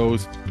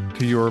yo-yos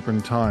to Europe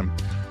in time.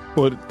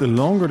 But the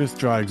longer this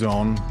drags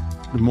on,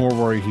 the more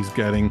worry he's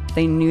getting.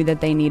 They knew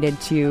that they needed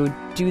to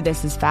do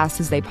this as fast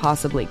as they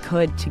possibly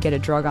could to get a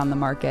drug on the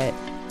market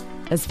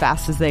as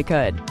fast as they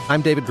could.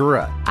 I'm David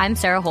Gura. I'm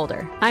Sarah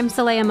Holder. I'm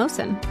Saleha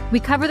Mohsen. We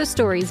cover the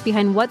stories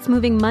behind what's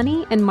moving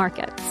money and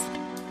markets.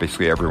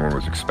 Basically, everyone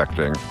was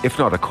expecting, if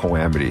not a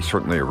calamity,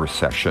 certainly a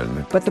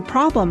recession. But the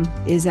problem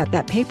is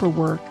that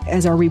paperwork,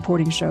 as our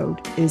reporting showed,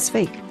 is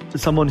fake.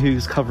 As someone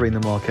who's covering the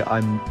market,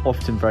 I'm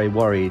often very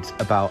worried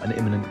about an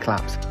imminent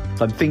collapse.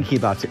 So I'm thinking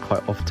about it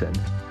quite often.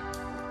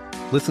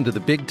 Listen to The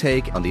Big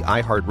Take on the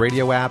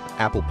iHeartRadio app,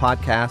 Apple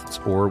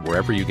Podcasts, or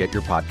wherever you get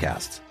your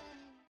podcasts.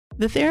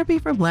 The Therapy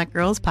for Black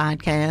Girls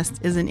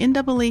podcast is an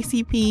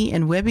NAACP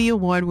and Webby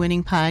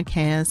Award-winning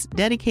podcast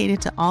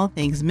dedicated to all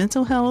things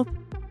mental health,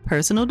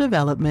 personal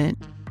development,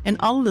 and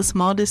all of the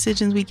small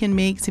decisions we can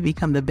make to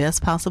become the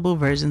best possible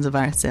versions of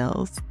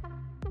ourselves.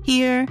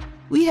 Here,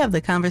 we have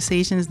the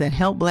conversations that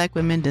help Black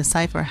women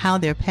decipher how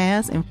their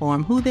past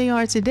inform who they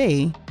are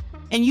today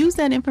and use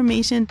that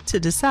information to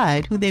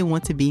decide who they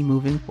want to be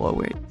moving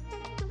forward.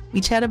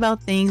 We chat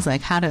about things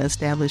like how to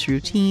establish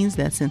routines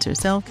that center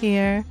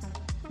self-care,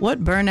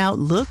 what burnout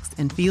looks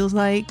and feels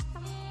like,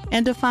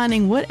 and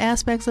defining what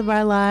aspects of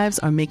our lives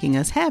are making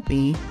us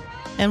happy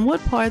and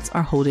what parts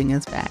are holding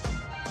us back.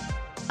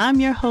 I'm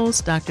your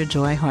host, Dr.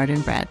 Joy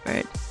Harden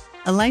Bradford,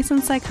 a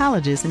licensed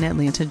psychologist in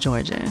Atlanta,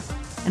 Georgia,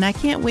 and I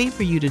can't wait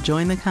for you to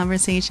join the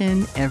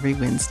conversation every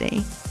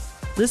Wednesday.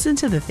 Listen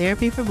to the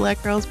Therapy for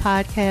Black Girls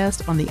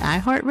podcast on the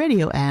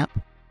iHeartRadio app,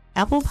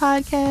 Apple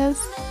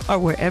Podcasts, or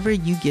wherever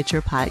you get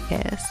your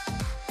podcasts.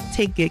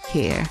 Take good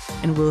care,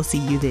 and we'll see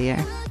you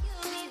there.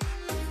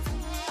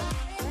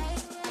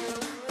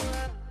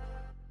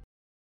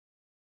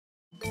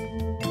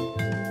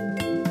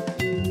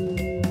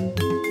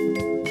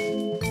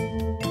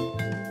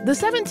 The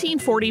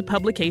 1740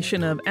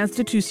 publication of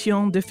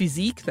Institution de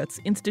Physique, that's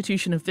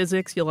Institution of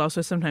Physics, you'll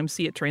also sometimes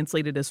see it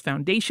translated as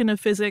Foundation of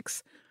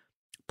Physics,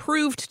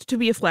 proved to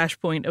be a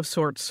flashpoint of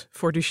sorts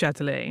for Du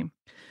Châtelet.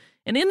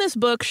 And in this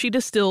book, she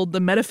distilled the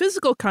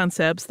metaphysical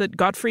concepts that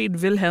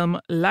Gottfried Wilhelm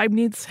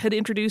Leibniz had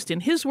introduced in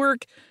his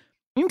work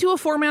into a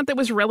format that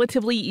was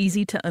relatively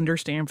easy to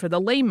understand for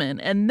the layman.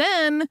 And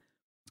then,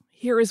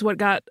 here is what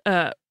got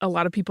a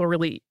lot of people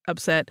really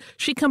upset.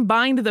 She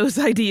combined those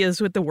ideas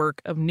with the work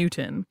of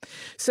Newton.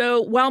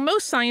 So while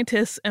most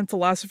scientists and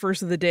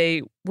philosophers of the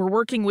day were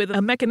working with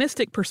a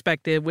mechanistic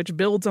perspective, which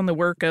builds on the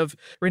work of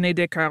René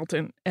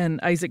Descartes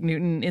and Isaac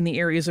Newton in the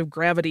areas of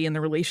gravity and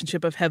the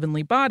relationship of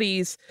heavenly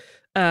bodies,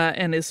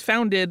 and is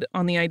founded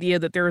on the idea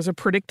that there is a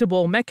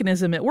predictable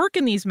mechanism at work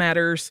in these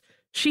matters,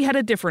 she had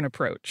a different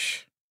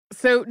approach.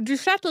 So Du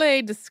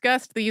Châtelet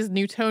discussed these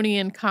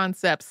Newtonian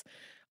concepts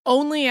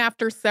only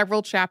after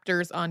several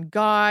chapters on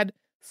God,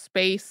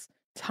 space,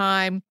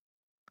 time,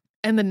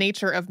 and the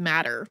nature of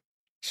matter.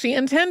 She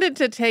intended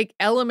to take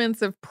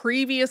elements of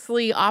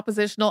previously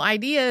oppositional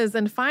ideas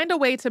and find a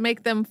way to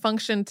make them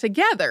function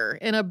together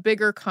in a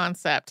bigger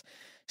concept.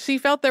 She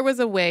felt there was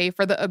a way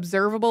for the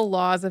observable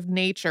laws of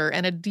nature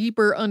and a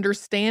deeper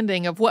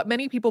understanding of what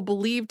many people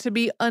believed to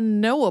be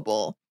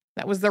unknowable.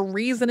 That was the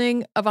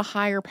reasoning of a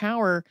higher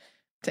power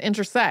to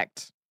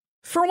intersect.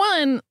 For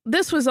one,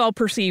 this was all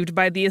perceived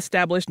by the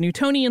established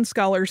Newtonian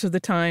scholars of the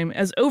time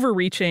as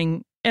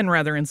overreaching and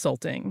rather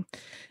insulting.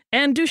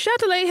 And Du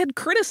Châtelet had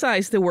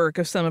criticized the work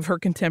of some of her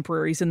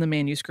contemporaries in the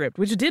manuscript,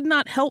 which did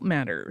not help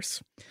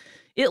matters.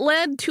 It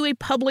led to a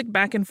public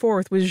back and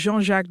forth with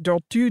Jean-Jacques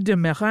Dortu de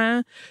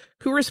Merain,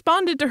 who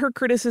responded to her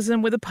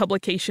criticism with a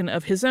publication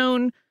of his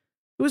own.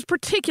 It was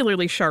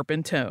particularly sharp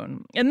in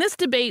tone. And this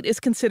debate is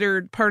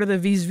considered part of the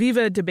vis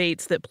viva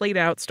debates that played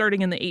out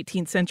starting in the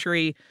 18th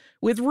century,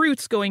 with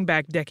roots going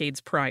back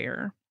decades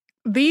prior.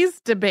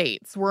 These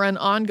debates were an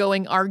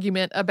ongoing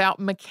argument about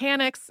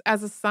mechanics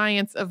as a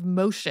science of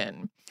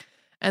motion,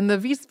 and the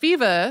vis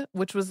viva,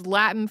 which was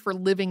Latin for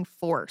living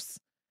force.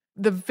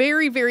 The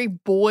very, very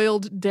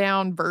boiled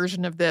down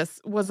version of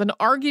this was an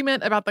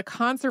argument about the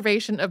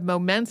conservation of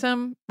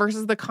momentum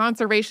versus the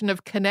conservation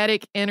of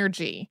kinetic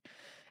energy,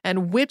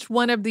 and which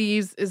one of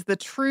these is the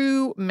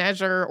true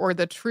measure or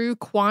the true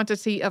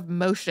quantity of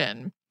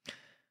motion.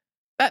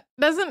 That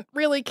doesn't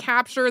really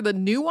capture the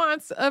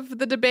nuance of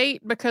the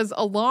debate because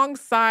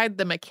alongside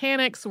the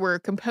mechanics were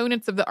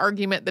components of the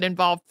argument that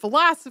involved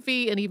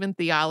philosophy and even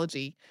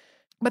theology.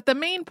 But the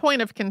main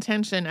point of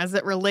contention as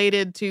it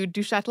related to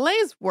Du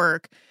Châtelet's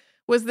work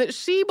was that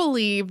she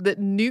believed that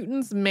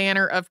Newton's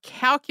manner of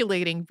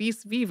calculating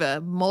vis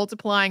viva,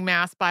 multiplying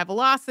mass by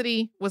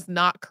velocity, was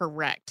not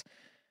correct.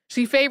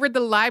 She favored the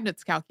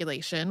Leibniz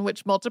calculation,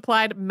 which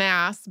multiplied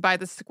mass by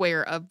the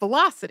square of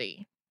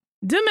velocity.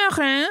 De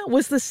Merain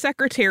was the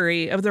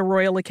secretary of the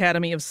Royal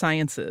Academy of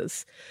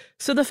Sciences.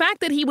 So the fact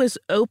that he was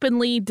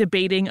openly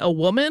debating a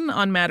woman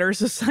on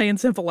matters of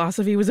science and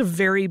philosophy was a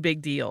very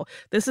big deal.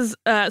 This is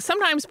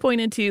sometimes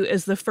pointed to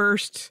as the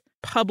first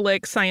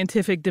public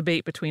scientific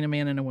debate between a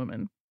man and a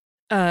woman.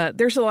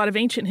 There's a lot of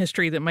ancient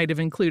history that might have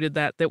included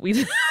that we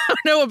don't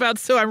know about,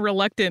 so I'm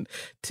reluctant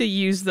to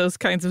use those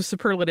kinds of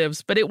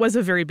superlatives, but it was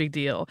a very big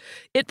deal.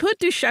 It put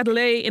Du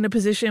Châtelet in a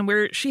position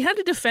where she had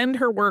to defend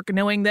her work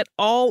knowing that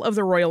all of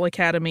the Royal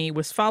Academy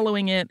was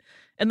following it,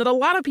 and that a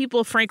lot of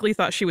people frankly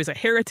thought she was a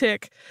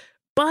heretic,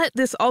 but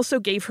this also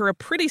gave her a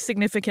pretty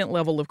significant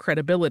level of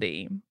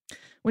credibility.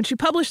 When she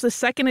published the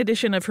second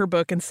edition of her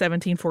book in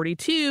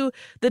 1742,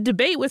 the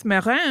debate with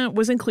Merain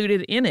was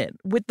included in it,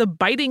 with the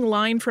biting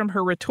line from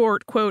her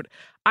retort, quote,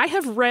 "I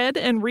have read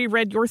and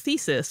reread your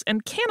thesis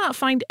and cannot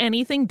find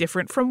anything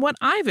different from what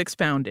I've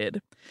expounded.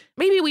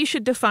 Maybe we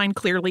should define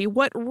clearly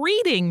what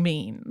reading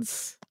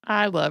means."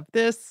 I love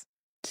this,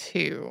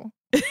 too.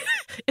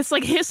 It's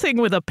like hissing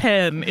with a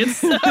pen. It's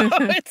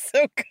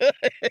so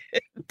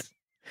good.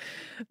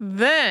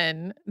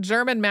 Then,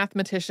 German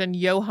mathematician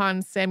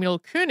Johann Samuel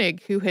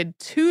Koenig, who had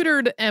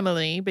tutored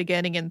Emily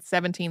beginning in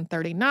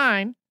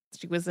 1739,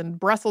 she was in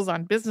Brussels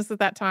on business at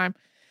that time,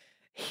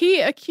 he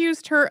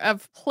accused her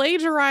of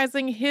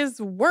plagiarizing his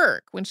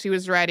work when she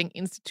was writing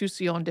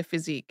Institution de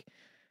Physique.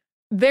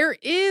 There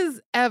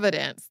is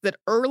evidence that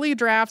early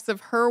drafts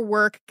of her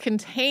work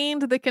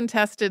contained the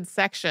contested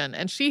section,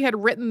 and she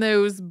had written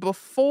those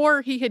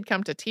before he had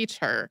come to teach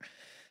her.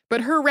 But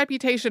her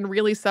reputation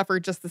really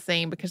suffered just the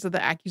same because of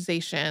the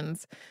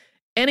accusations.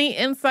 Any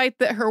insight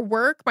that her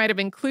work might have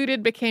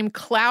included became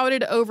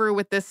clouded over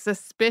with this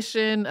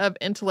suspicion of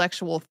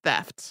intellectual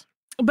theft.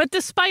 But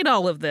despite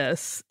all of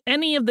this,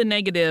 any of the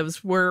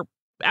negatives were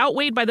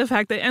outweighed by the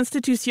fact that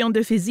Institution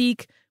de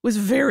Physique was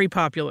very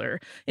popular,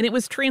 and it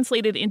was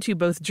translated into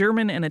both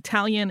German and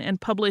Italian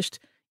and published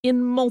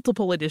in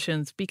multiple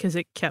editions because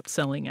it kept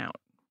selling out.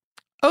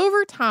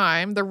 Over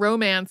time, the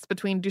romance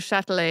between Du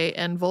Châtelet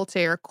and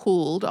Voltaire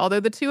cooled,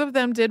 although the two of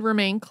them did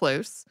remain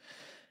close.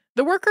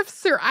 The work of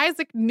Sir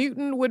Isaac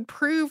Newton would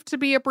prove to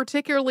be a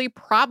particularly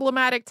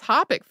problematic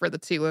topic for the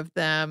two of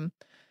them.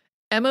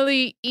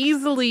 Emily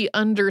easily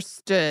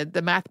understood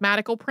the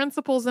mathematical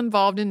principles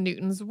involved in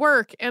Newton's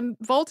work, and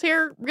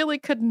Voltaire really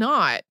could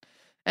not.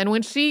 And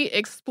when she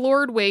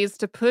explored ways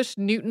to push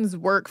Newton's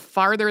work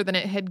farther than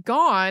it had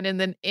gone and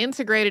then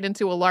integrate it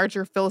into a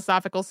larger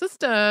philosophical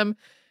system,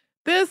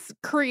 this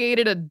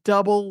created a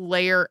double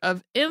layer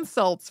of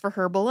insults for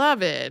her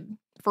beloved.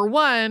 For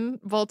one,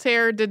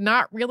 Voltaire did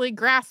not really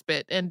grasp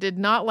it and did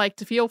not like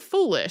to feel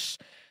foolish.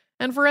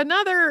 And for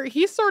another,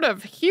 he sort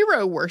of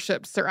hero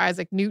worshipped Sir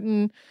Isaac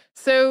Newton.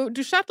 So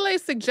Du Châtelet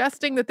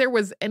suggesting that there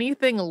was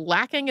anything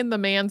lacking in the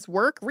man's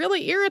work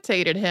really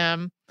irritated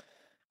him.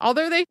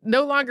 Although they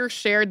no longer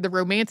shared the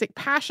romantic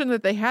passion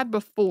that they had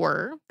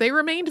before, they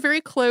remained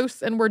very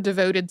close and were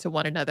devoted to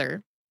one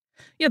another.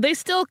 Yeah, they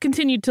still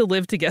continued to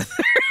live together.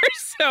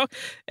 So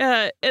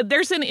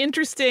there's an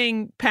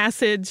interesting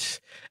passage.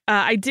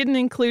 I didn't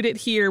include it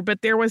here,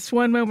 but there was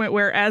one moment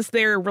where as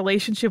their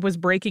relationship was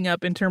breaking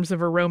up in terms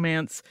of a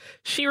romance,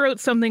 she wrote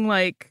something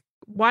like,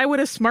 why would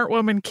a smart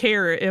woman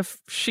care if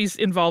she's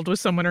involved with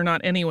someone or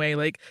not anyway?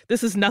 Like,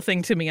 this is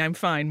nothing to me. I'm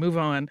fine. Move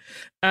on.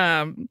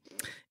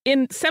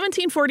 In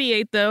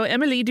 1748, though,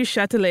 Émilie du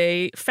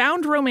Châtelet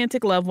found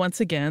romantic love once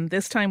again,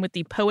 this time with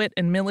the poet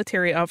and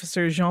military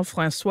officer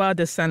Jean-François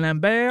de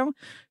Saint-Lambert,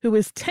 who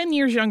was 10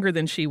 years younger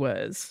than she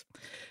was.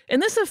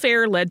 And this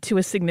affair led to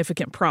a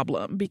significant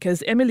problem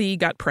because Émilie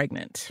got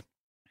pregnant.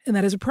 And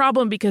that is a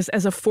problem because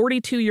as a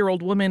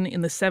 42-year-old woman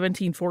in the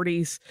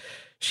 1740s,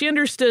 she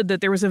understood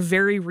that there was a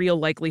very real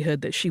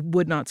likelihood that she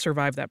would not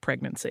survive that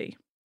pregnancy.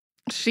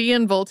 She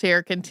and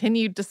Voltaire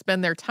continued to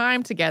spend their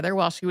time together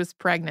while she was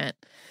pregnant.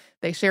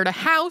 They shared a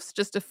house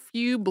just a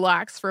few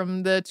blocks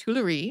from the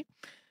Tuileries.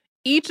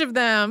 Each of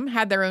them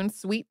had their own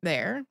suite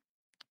there.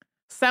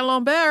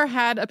 Saint-Lambert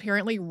had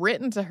apparently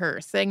written to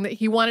her saying that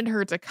he wanted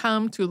her to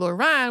come to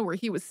Lorraine, where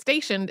he was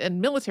stationed in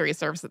military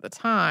service at the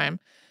time.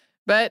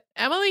 But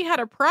Emily had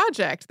a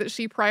project that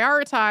she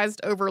prioritized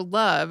over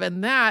love,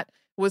 and that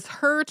was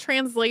her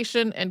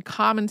translation and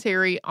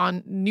commentary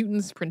on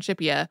Newton's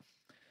Principia.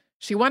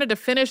 She wanted to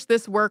finish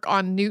this work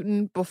on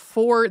Newton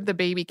before the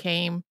baby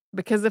came,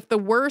 because if the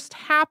worst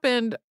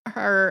happened,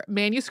 her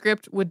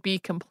manuscript would be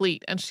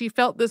complete. And she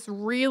felt this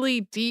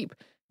really deep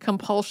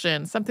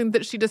compulsion, something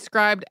that she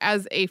described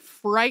as a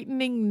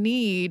frightening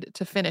need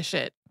to finish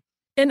it.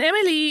 And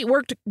Émilie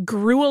worked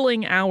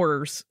grueling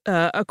hours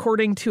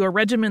according to a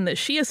regimen that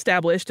she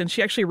established, and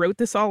she actually wrote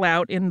this all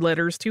out in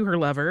letters to her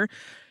lover.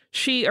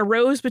 She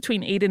arose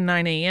between 8 and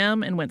 9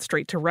 a.m. and went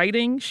straight to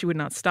writing. She would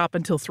not stop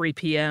until 3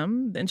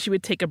 p.m. Then she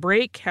would take a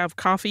break, have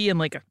coffee and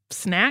like a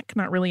snack,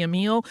 not really a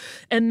meal,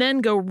 and then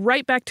go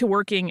right back to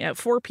working at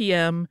 4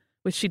 p.m.,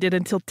 which she did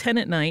until 10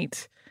 at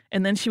night.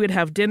 And then she would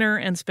have dinner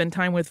and spend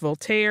time with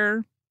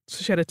Voltaire.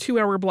 So she had a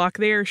 2-hour block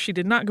there. She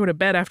did not go to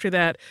bed after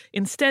that.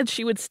 Instead,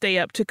 she would stay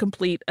up to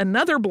complete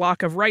another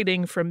block of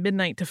writing from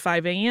midnight to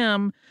 5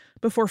 a.m.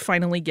 before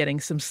finally getting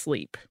some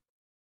sleep.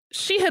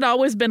 She had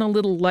always been a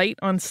little light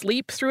on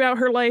sleep throughout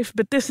her life,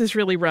 but this is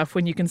really rough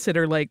when you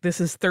consider, like,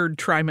 this is third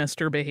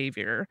trimester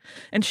behavior.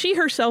 And she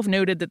herself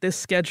noted that this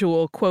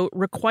schedule, quote,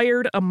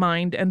 required a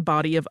mind and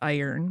body of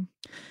iron.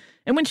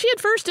 And when she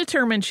had first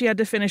determined she had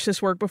to finish this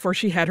work before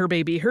she had her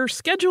baby, her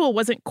schedule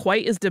wasn't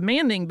quite as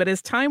demanding, but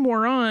as time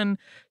wore on,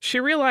 she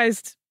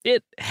realized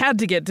it had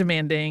to get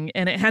demanding,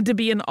 and it had to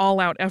be an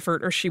all-out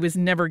effort or she was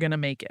never going to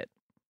make it.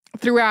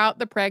 Throughout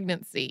the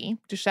pregnancy,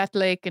 Du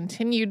Châtelet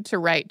continued to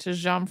write to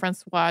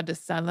Jean-François de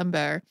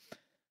Saint-Lambert,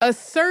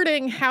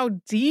 asserting how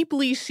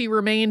deeply she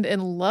remained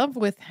in love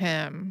with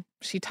him.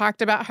 She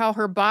talked about how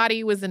her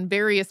body was in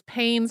various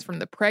pains from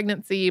the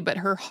pregnancy, but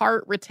her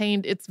heart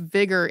retained its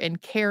vigor in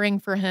caring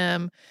for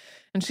him,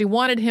 and she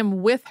wanted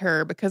him with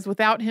her because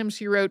without him,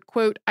 she wrote,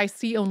 quote, I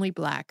see only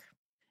black.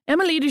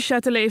 Émilie du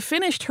Châtelet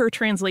finished her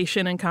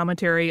translation and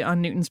commentary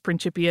on Newton's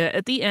Principia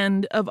at the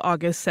end of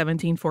August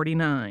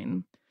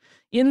 1749.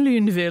 In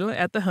Luneville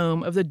at the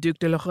home of the Duc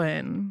de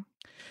Lorraine.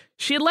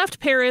 She had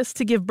left Paris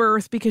to give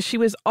birth because she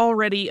was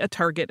already a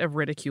target of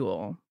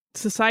ridicule.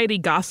 Society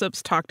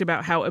gossips talked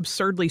about how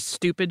absurdly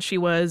stupid she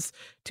was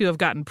to have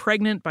gotten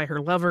pregnant by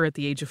her lover at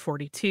the age of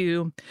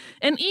 42.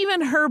 And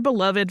even her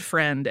beloved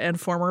friend and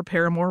former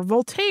paramour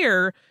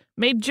Voltaire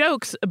made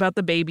jokes about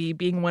the baby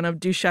being one of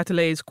Du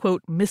Châtelet's,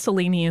 quote,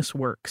 miscellaneous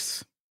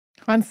works.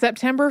 On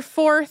September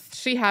 4th,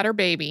 she had her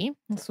baby.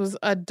 This was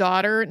a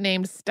daughter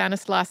named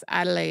Stanislas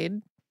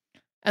Adelaide.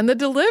 And the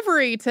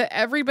delivery, to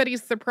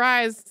everybody's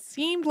surprise,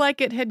 seemed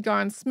like it had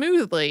gone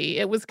smoothly.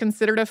 It was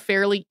considered a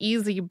fairly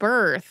easy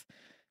birth.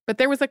 But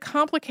there was a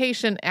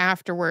complication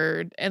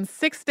afterward, and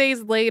 6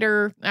 days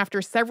later,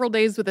 after several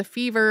days with a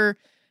fever,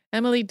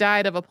 Emily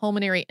died of a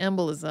pulmonary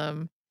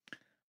embolism.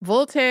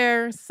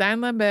 Voltaire,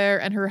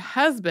 Saint-Lambert, and her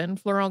husband,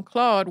 Florent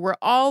Claude, were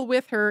all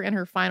with her in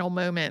her final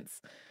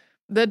moments.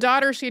 The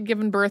daughter she had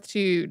given birth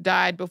to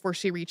died before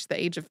she reached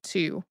the age of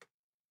 2.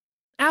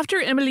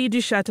 After Émilie du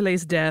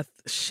Châtelet's death,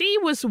 she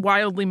was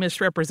wildly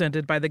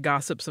misrepresented by the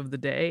gossips of the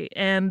day,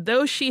 and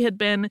though she had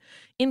been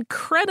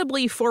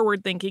incredibly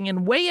forward-thinking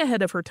and way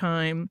ahead of her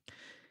time,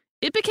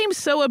 it became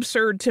so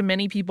absurd to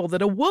many people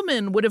that a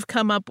woman would have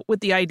come up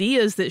with the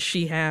ideas that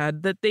she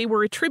had, that they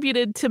were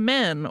attributed to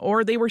men,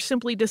 or they were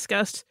simply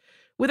discussed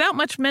without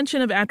much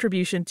mention of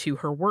attribution to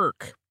her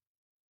work.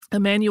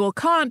 Immanuel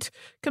Kant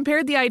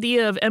compared the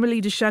idea of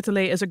Émilie du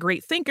Châtelet as a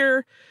great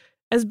thinker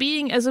as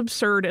being as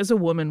absurd as a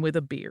woman with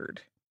a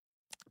beard.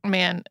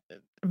 Man,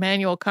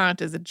 Immanuel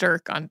Kant is a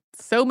jerk on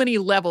so many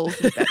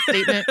levels with that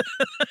statement.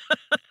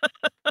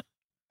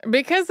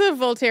 Because of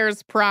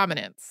Voltaire's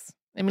prominence,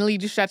 Émilie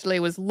du Châtelet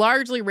was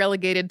largely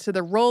relegated to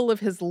the role of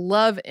his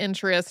love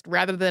interest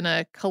rather than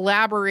a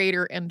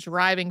collaborator and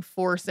driving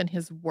force in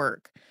his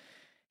work.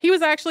 He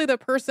was actually the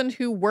person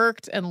who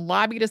worked and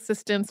lobbied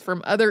assistance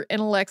from other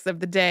intellects of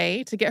the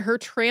day to get her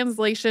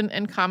translation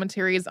and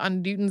commentaries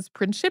on Newton's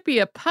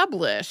Principia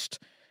published.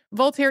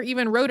 Voltaire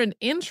even wrote an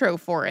intro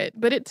for it,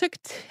 but it took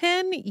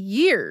 10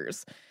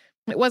 years.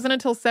 It wasn't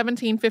until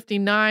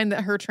 1759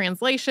 that her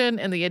translation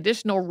and the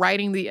additional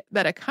writing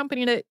that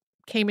accompanied it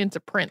came into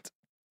print.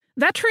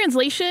 That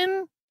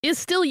translation is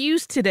still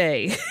used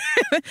today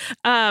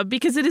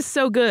because it is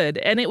so good,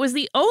 and it was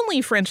the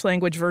only French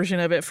language version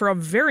of it for a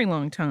very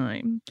long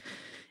time.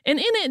 And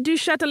in it, Du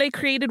Châtelet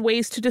created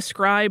ways to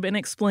describe and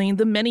explain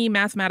the many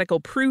mathematical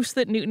proofs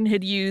that Newton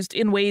had used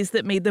in ways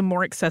that made them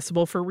more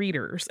accessible for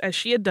readers, as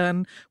she had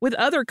done with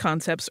other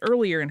concepts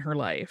earlier in her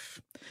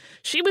life.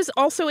 She was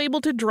also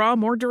able to draw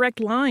more direct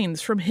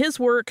lines from his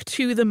work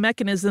to the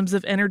mechanisms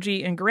of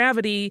energy and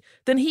gravity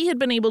than he had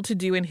been able to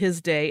do in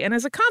his day, and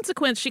as a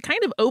consequence, she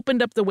kind of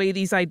opened up the way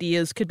these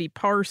ideas could be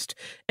parsed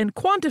and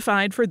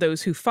quantified for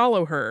those who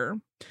follow her.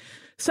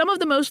 Some of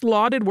the most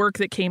lauded work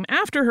that came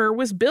after her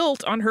was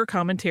built on her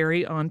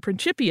commentary on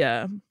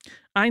Principia.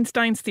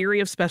 Einstein's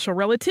theory of special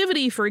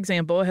relativity, for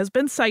example, has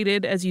been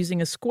cited as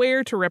using a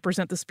square to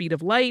represent the speed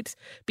of light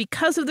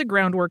because of the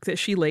groundwork that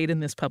she laid in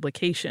this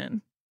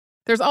publication.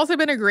 There's also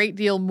been a great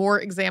deal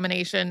more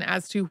examination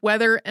as to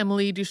whether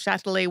Émilie du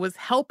Châtelet was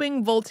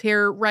helping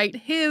Voltaire write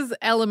his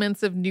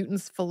Elements of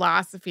Newton's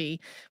Philosophy,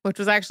 which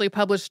was actually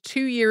published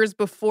 2 years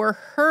before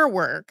her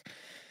work.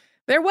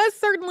 There was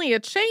certainly a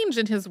change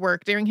in his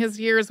work during his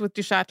years with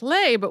Du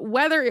Châtelet, but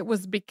whether it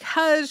was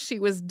because she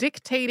was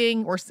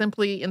dictating or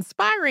simply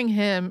inspiring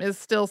him is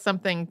still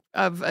something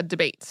of a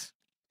debate.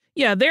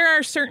 Yeah, there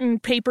are certain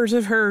papers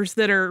of hers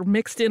that are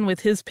mixed in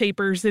with his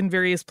papers in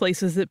various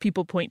places that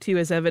people point to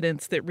as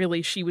evidence that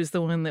really she was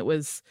the one that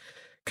was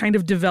kind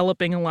of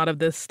developing a lot of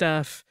this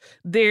stuff.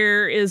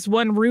 There is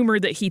one rumor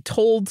that he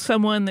told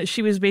someone that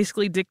she was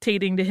basically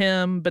dictating to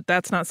him, but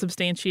that's not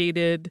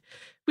substantiated.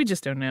 We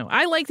just don't know.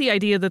 I like the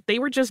idea that they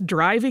were just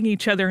driving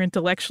each other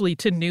intellectually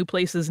to new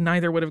places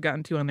neither would have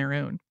gotten to on their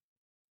own.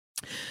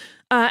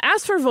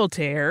 As for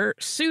Voltaire,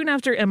 soon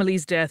after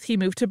Émilie's death, he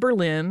moved to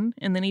Berlin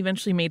and then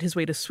eventually made his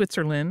way to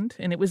Switzerland.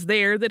 And it was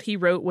there that he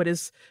wrote what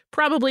is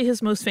probably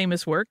his most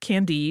famous work,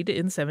 Candide,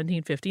 in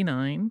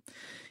 1759.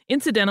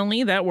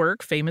 Incidentally, that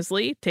work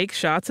famously takes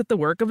shots at the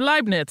work of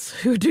Leibniz,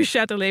 who Du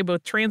Châtelet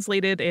both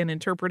translated and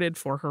interpreted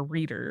for her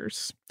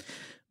readers.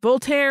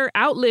 Voltaire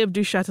outlived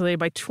Du Châtelet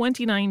by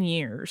 29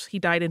 years. He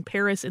died in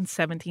Paris in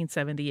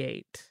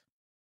 1778.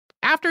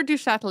 After Du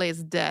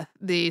Châtelet's death,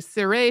 the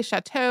Cirey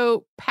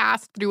Chateau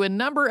passed through a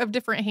number of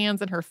different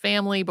hands in her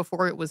family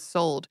before it was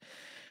sold.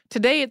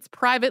 Today, it's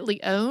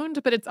privately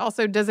owned, but it's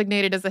also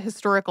designated as a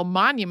historical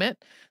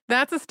monument.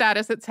 That's a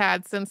status it's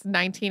had since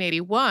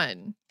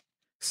 1981.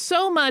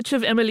 So much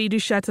of Émilie du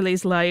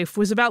Châtelet's life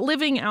was about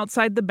living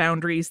outside the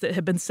boundaries that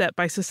had been set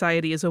by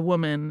society as a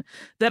woman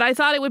that I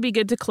thought it would be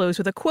good to close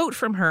with a quote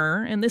from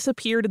her, and this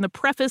appeared in the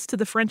preface to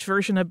the French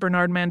version of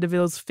Bernard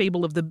Mandeville's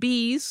Fable of the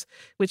Bees,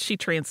 which she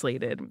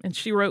translated. And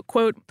she wrote,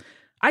 quote,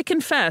 "I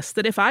confess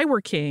that if I were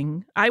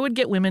king, I would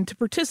get women to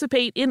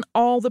participate in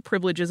all the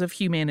privileges of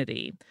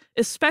humanity,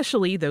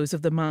 especially those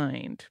of the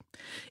mind.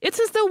 It's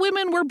as though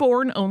women were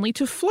born only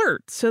to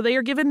flirt, so they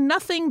are given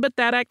nothing but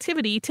that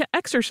activity to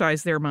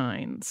exercise their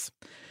minds.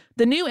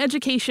 The new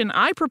education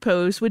I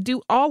propose would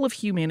do all of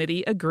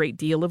humanity a great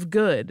deal of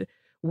good.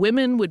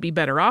 Women would be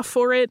better off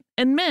for it,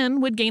 and men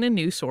would gain a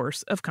new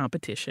source of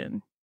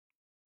competition."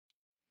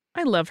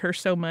 I love her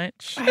so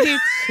much. I do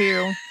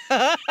too.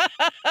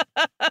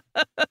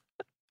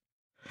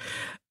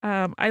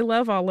 I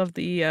love all of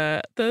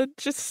the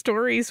just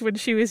stories when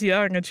she was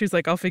young and she's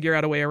like, I'll figure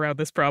out a way around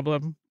this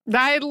problem.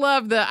 I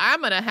love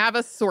I'm going to have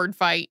a sword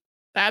fight.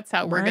 That's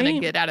how we're going to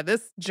get out of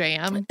this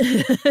jam.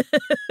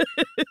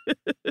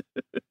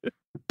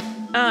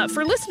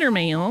 For listener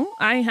mail,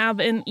 I have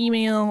an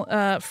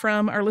email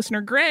from our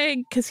listener,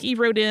 Greg, because he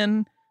wrote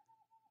in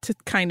to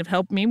kind of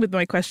help me with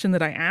my question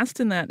that I asked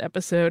in that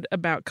episode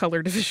about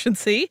color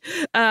deficiency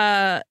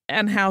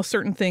and how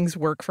certain things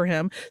work for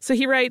him. So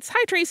he writes,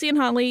 "Hi, Tracy and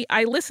Holly.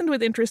 I listened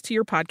with interest to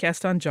your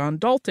podcast on John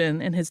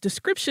Dalton and his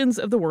descriptions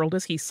of the world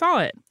as he saw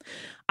it.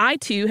 I,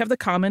 too, have the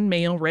common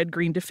male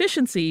red-green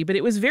deficiency, but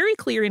it was very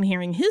clear in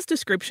hearing his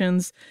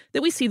descriptions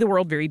that we see the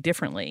world very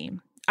differently.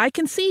 I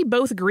can see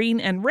both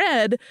green and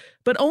red,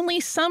 but only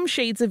some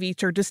shades of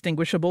each are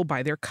distinguishable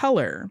by their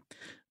color.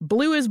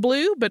 Blue is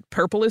blue, but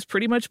purple is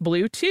pretty much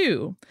blue,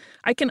 too.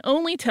 I can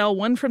only tell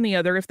one from the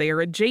other if they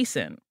are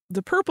adjacent.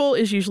 The purple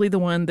is usually the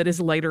one that is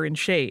lighter in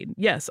shade.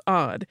 Yes,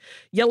 odd.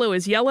 Yellow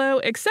is yellow,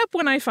 except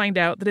when I find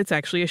out that it's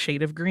actually a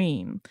shade of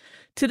green.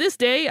 To this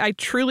day, I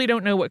truly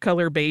don't know what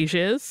color beige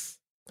is."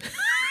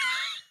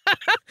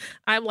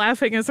 I'm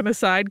laughing as an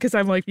aside because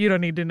I'm like, you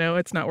don't need to know.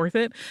 It's not worth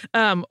it.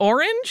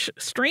 Orange,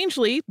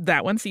 strangely,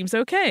 that one seems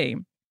okay.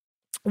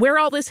 Where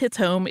all this hits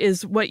home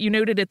is what you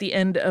noted at the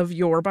end of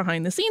your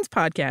Behind the Scenes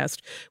podcast,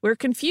 where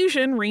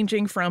confusion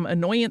ranging from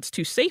annoyance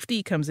to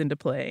safety comes into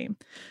play.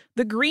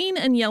 The green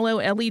and yellow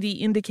LED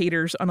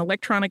indicators on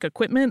electronic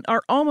equipment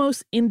are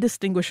almost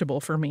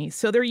indistinguishable for me,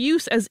 so their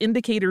use as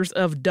indicators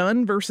of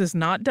done versus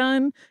not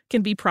done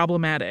can be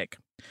problematic.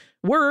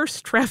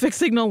 Worse, traffic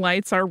signal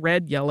lights are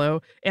red,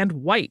 yellow, and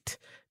white.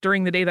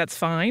 During the day, that's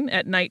fine.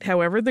 At night,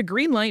 however, the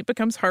green light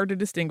becomes hard to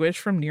distinguish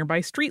from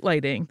nearby street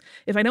lighting.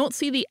 If I don't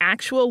see the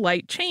actual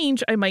light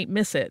change, I might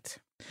miss it.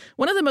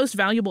 One of the most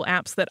valuable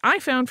apps that I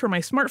found for my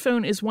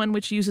smartphone is one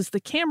which uses the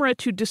camera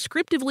to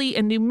descriptively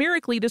and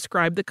numerically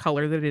describe the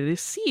color that it is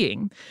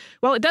seeing.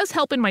 While it does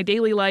help in my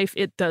daily life,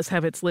 it does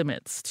have its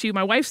limits. To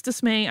my wife's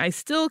dismay, I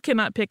still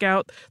cannot pick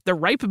out the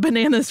ripe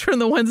bananas from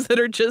the ones that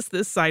are just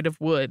this side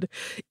of wood.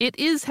 It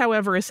is,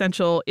 however,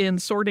 essential in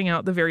sorting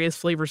out the various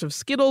flavors of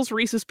Skittles,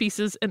 Reese's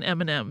Pieces, and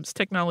M&Ms.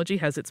 Technology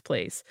has its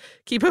place.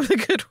 Keep up the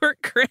good work,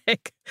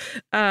 Greg.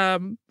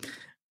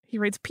 He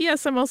writes,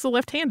 P.S. I'm also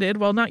left-handed.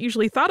 While not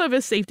usually thought of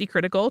as safety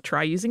critical,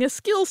 try using a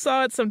skill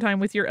saw at some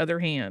time with your other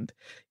hand.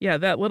 Yeah,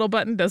 that little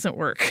button doesn't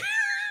work.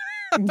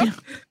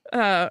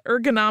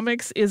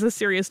 Ergonomics is a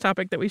serious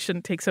topic that we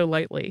shouldn't take so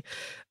lightly.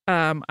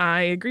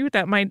 I agree with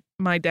that.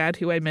 My dad,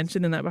 who I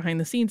mentioned in that behind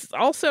the scenes, is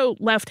also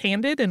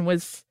left-handed and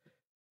was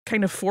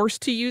kind of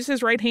forced to use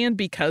his right hand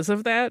because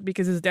of that,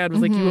 because his dad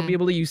was like, you won't be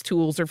able to use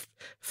tools or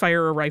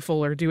fire a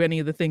rifle or do any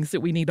of the things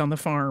that we need on the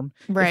farm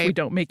if we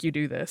don't make you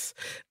do this.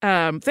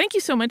 Thank you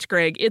so much,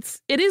 Greg.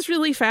 It is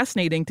really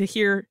fascinating to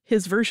hear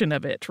his version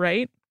of it,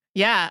 right?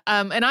 Yeah.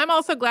 And I'm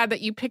also glad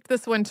that you picked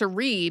this one to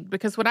read,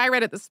 because when I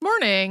read it this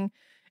morning,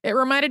 it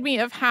reminded me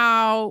of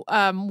how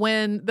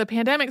when the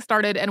pandemic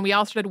started and we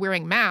all started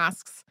wearing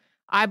masks,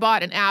 I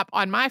bought an app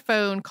on my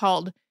phone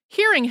called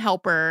Hearing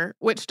Helper,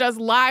 which does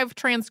live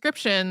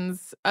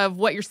transcriptions of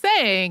what you're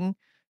saying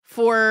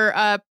for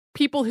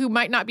people who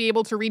might not be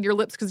able to read your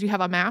lips because you have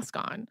a mask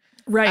on.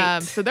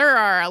 Right. So there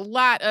are a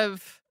lot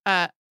of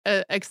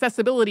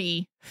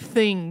accessibility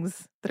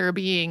things that are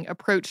being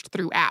approached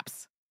through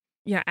apps.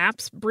 Yeah,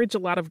 apps bridge a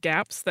lot of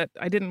gaps that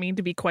I didn't mean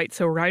to be quite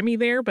so rhymey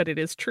there, but it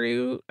is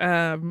true.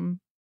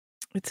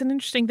 It's an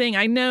interesting thing.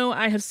 I know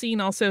I have seen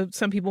also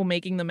some people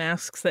making the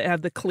masks that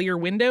have the clear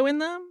window in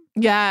them.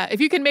 Yeah, if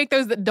you can make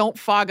those that don't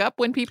fog up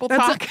when people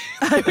talk.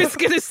 I was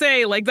going to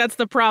say, like, that's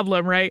the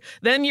problem, right?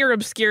 Then you're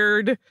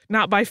obscured,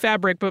 not by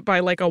fabric, but by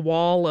like a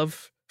wall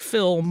of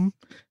film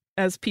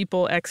as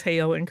people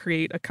exhale and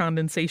create a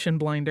condensation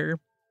blinder.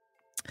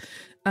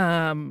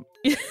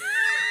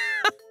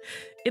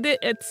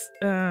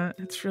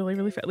 It's really,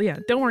 really fast. Yeah,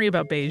 don't worry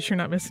about beige. You're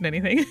not missing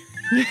anything.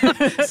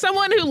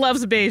 Someone who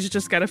loves beige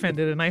just got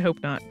offended, and I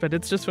hope not. But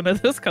it's just one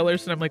of those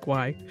colors, and I'm like,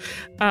 why?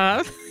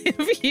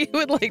 If you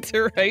would like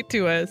to write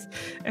to us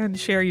and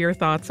share your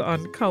thoughts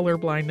on color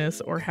blindness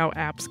or how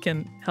apps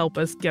can help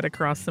us get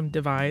across some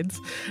divides,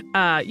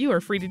 you are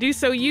free to do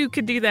so. You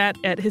could do that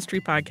at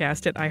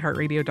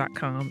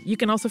historypodcast@iheartradio.com. You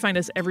can also find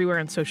us everywhere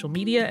on social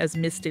media as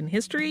Missed in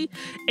History.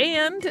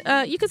 And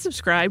you can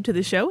subscribe to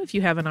the show if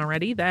you haven't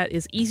already. That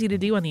is easy to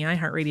do on the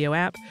iHeartRadio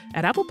app,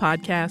 at Apple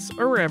Podcasts,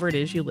 or wherever it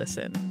is you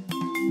listen.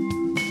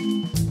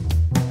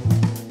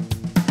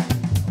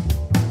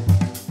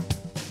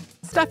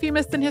 Stuff You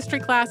Missed in History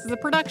Class is a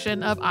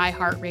production of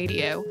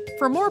iHeartRadio.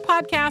 For more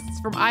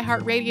podcasts from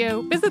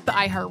iHeartRadio, visit the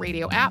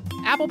iHeartRadio app,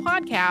 Apple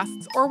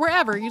Podcasts, or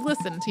wherever you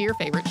listen to your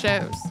favorite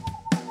shows.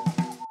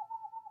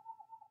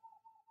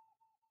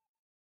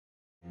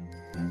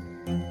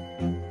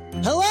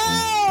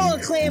 Hello,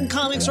 acclaimed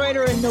comics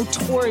writer and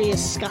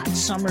notorious Scott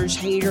Summers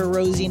hater,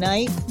 Rosie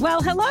Knight.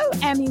 Well, hello,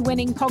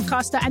 Emmy-winning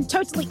podcaster and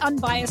totally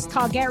unbiased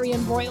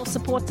Targaryen royal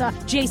supporter,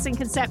 Jason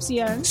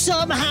Concepcion.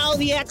 Somehow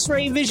the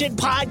X-Ray Vision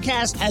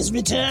podcast has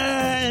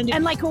returned.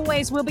 And like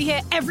always, we'll be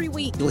here every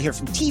week. You'll hear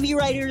from TV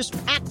writers,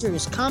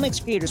 actors, comics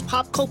creators,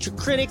 pop culture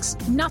critics.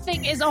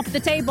 Nothing is off the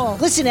table.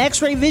 Listen to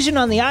X-Ray Vision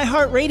on the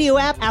iHeartRadio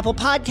app, Apple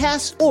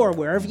Podcasts, or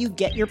wherever you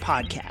get your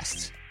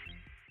podcasts.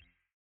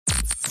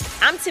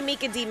 I'm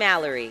Tamika D.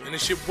 Mallory. And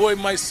it's your boy,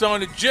 my son,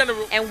 the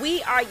General. And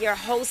we are your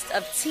hosts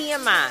of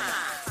TMI.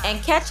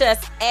 And catch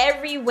us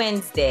every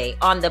Wednesday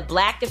on the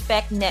Black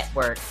Effect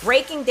Network,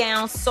 breaking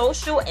down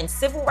social and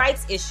civil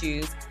rights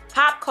issues,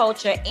 pop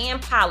culture,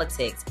 and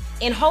politics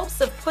in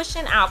hopes of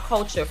pushing our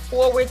culture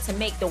forward to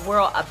make the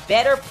world a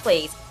better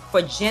place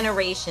for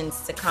generations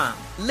to come.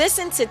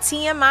 Listen to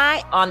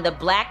TMI on the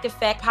Black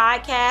Effect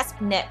Podcast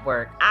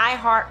Network,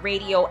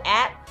 iHeartRadio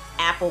app,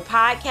 Apple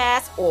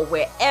Podcasts, or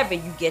wherever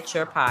you get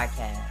your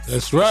podcasts.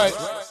 That's right.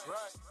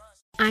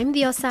 I'm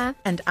Diosa.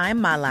 And I'm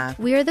Mala.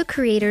 We are the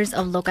creators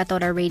of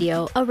Locatora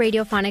Radio, a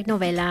radiophonic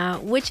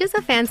novela, which is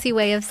a fancy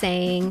way of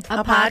saying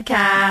a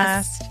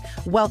podcast.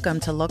 Welcome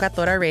to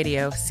Locatora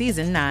Radio,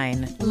 Season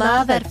 9.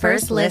 Love at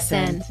first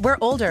listen. We're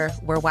older,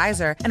 we're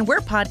wiser, and we're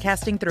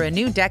podcasting through a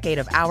new decade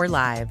of our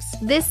lives.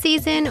 This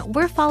season,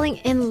 we're falling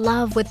in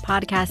love with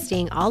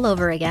podcasting all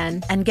over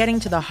again. And getting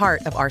to the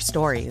heart of our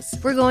stories.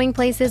 We're going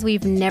places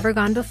we've never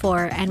gone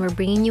before, and we're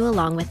bringing you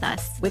along with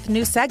us. With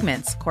new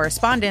segments,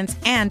 correspondence,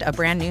 and a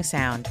brand new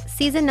sound.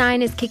 Season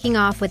 9 is kicking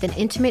off with an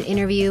intimate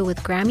interview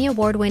with Grammy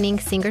Award-winning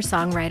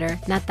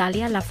singer-songwriter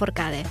Natalia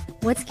Lafourcade.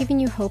 What's giving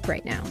you hope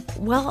right now?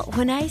 Well,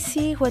 when I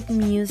see what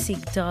music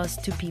does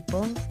to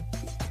people,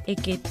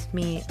 it gives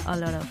me a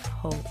lot of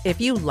hope.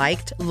 If you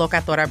liked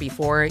Locatora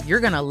before,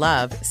 you're going to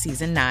love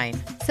Season 9.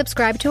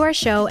 Subscribe to our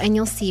show and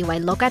you'll see why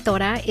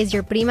Locatora is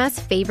your prima's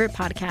favorite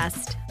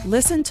podcast.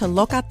 Listen to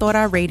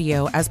Locatora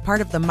Radio as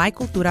part of the My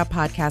Cultura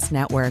Podcast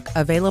Network,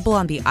 available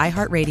on the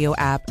iHeartRadio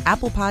app,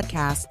 Apple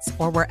Podcasts,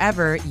 or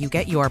wherever you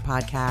get your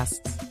podcasts.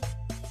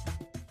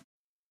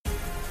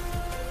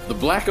 The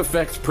Black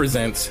Effect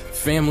presents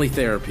Family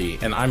Therapy,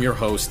 and I'm your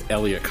host,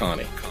 Elliot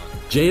Connie.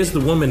 Jay is the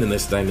woman in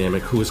this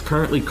dynamic who is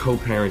currently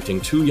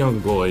co-parenting 2 young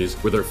boys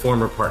with her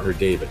former partner,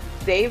 David.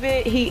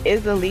 David, he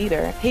is a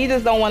leader. He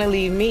just don't want to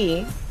leave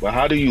me. Well,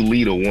 how do you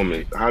lead a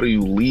woman? How do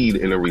you lead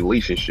in a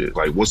relationship?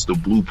 Like, what's the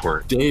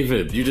blueprint?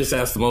 David, you just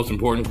asked the most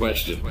important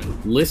question.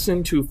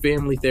 Listen to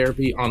Family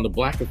Therapy on the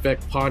Black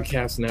Effect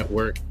Podcast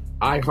Network,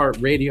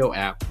 iHeartRadio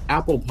app,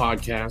 Apple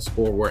Podcasts,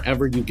 or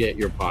wherever you get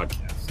your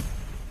podcasts.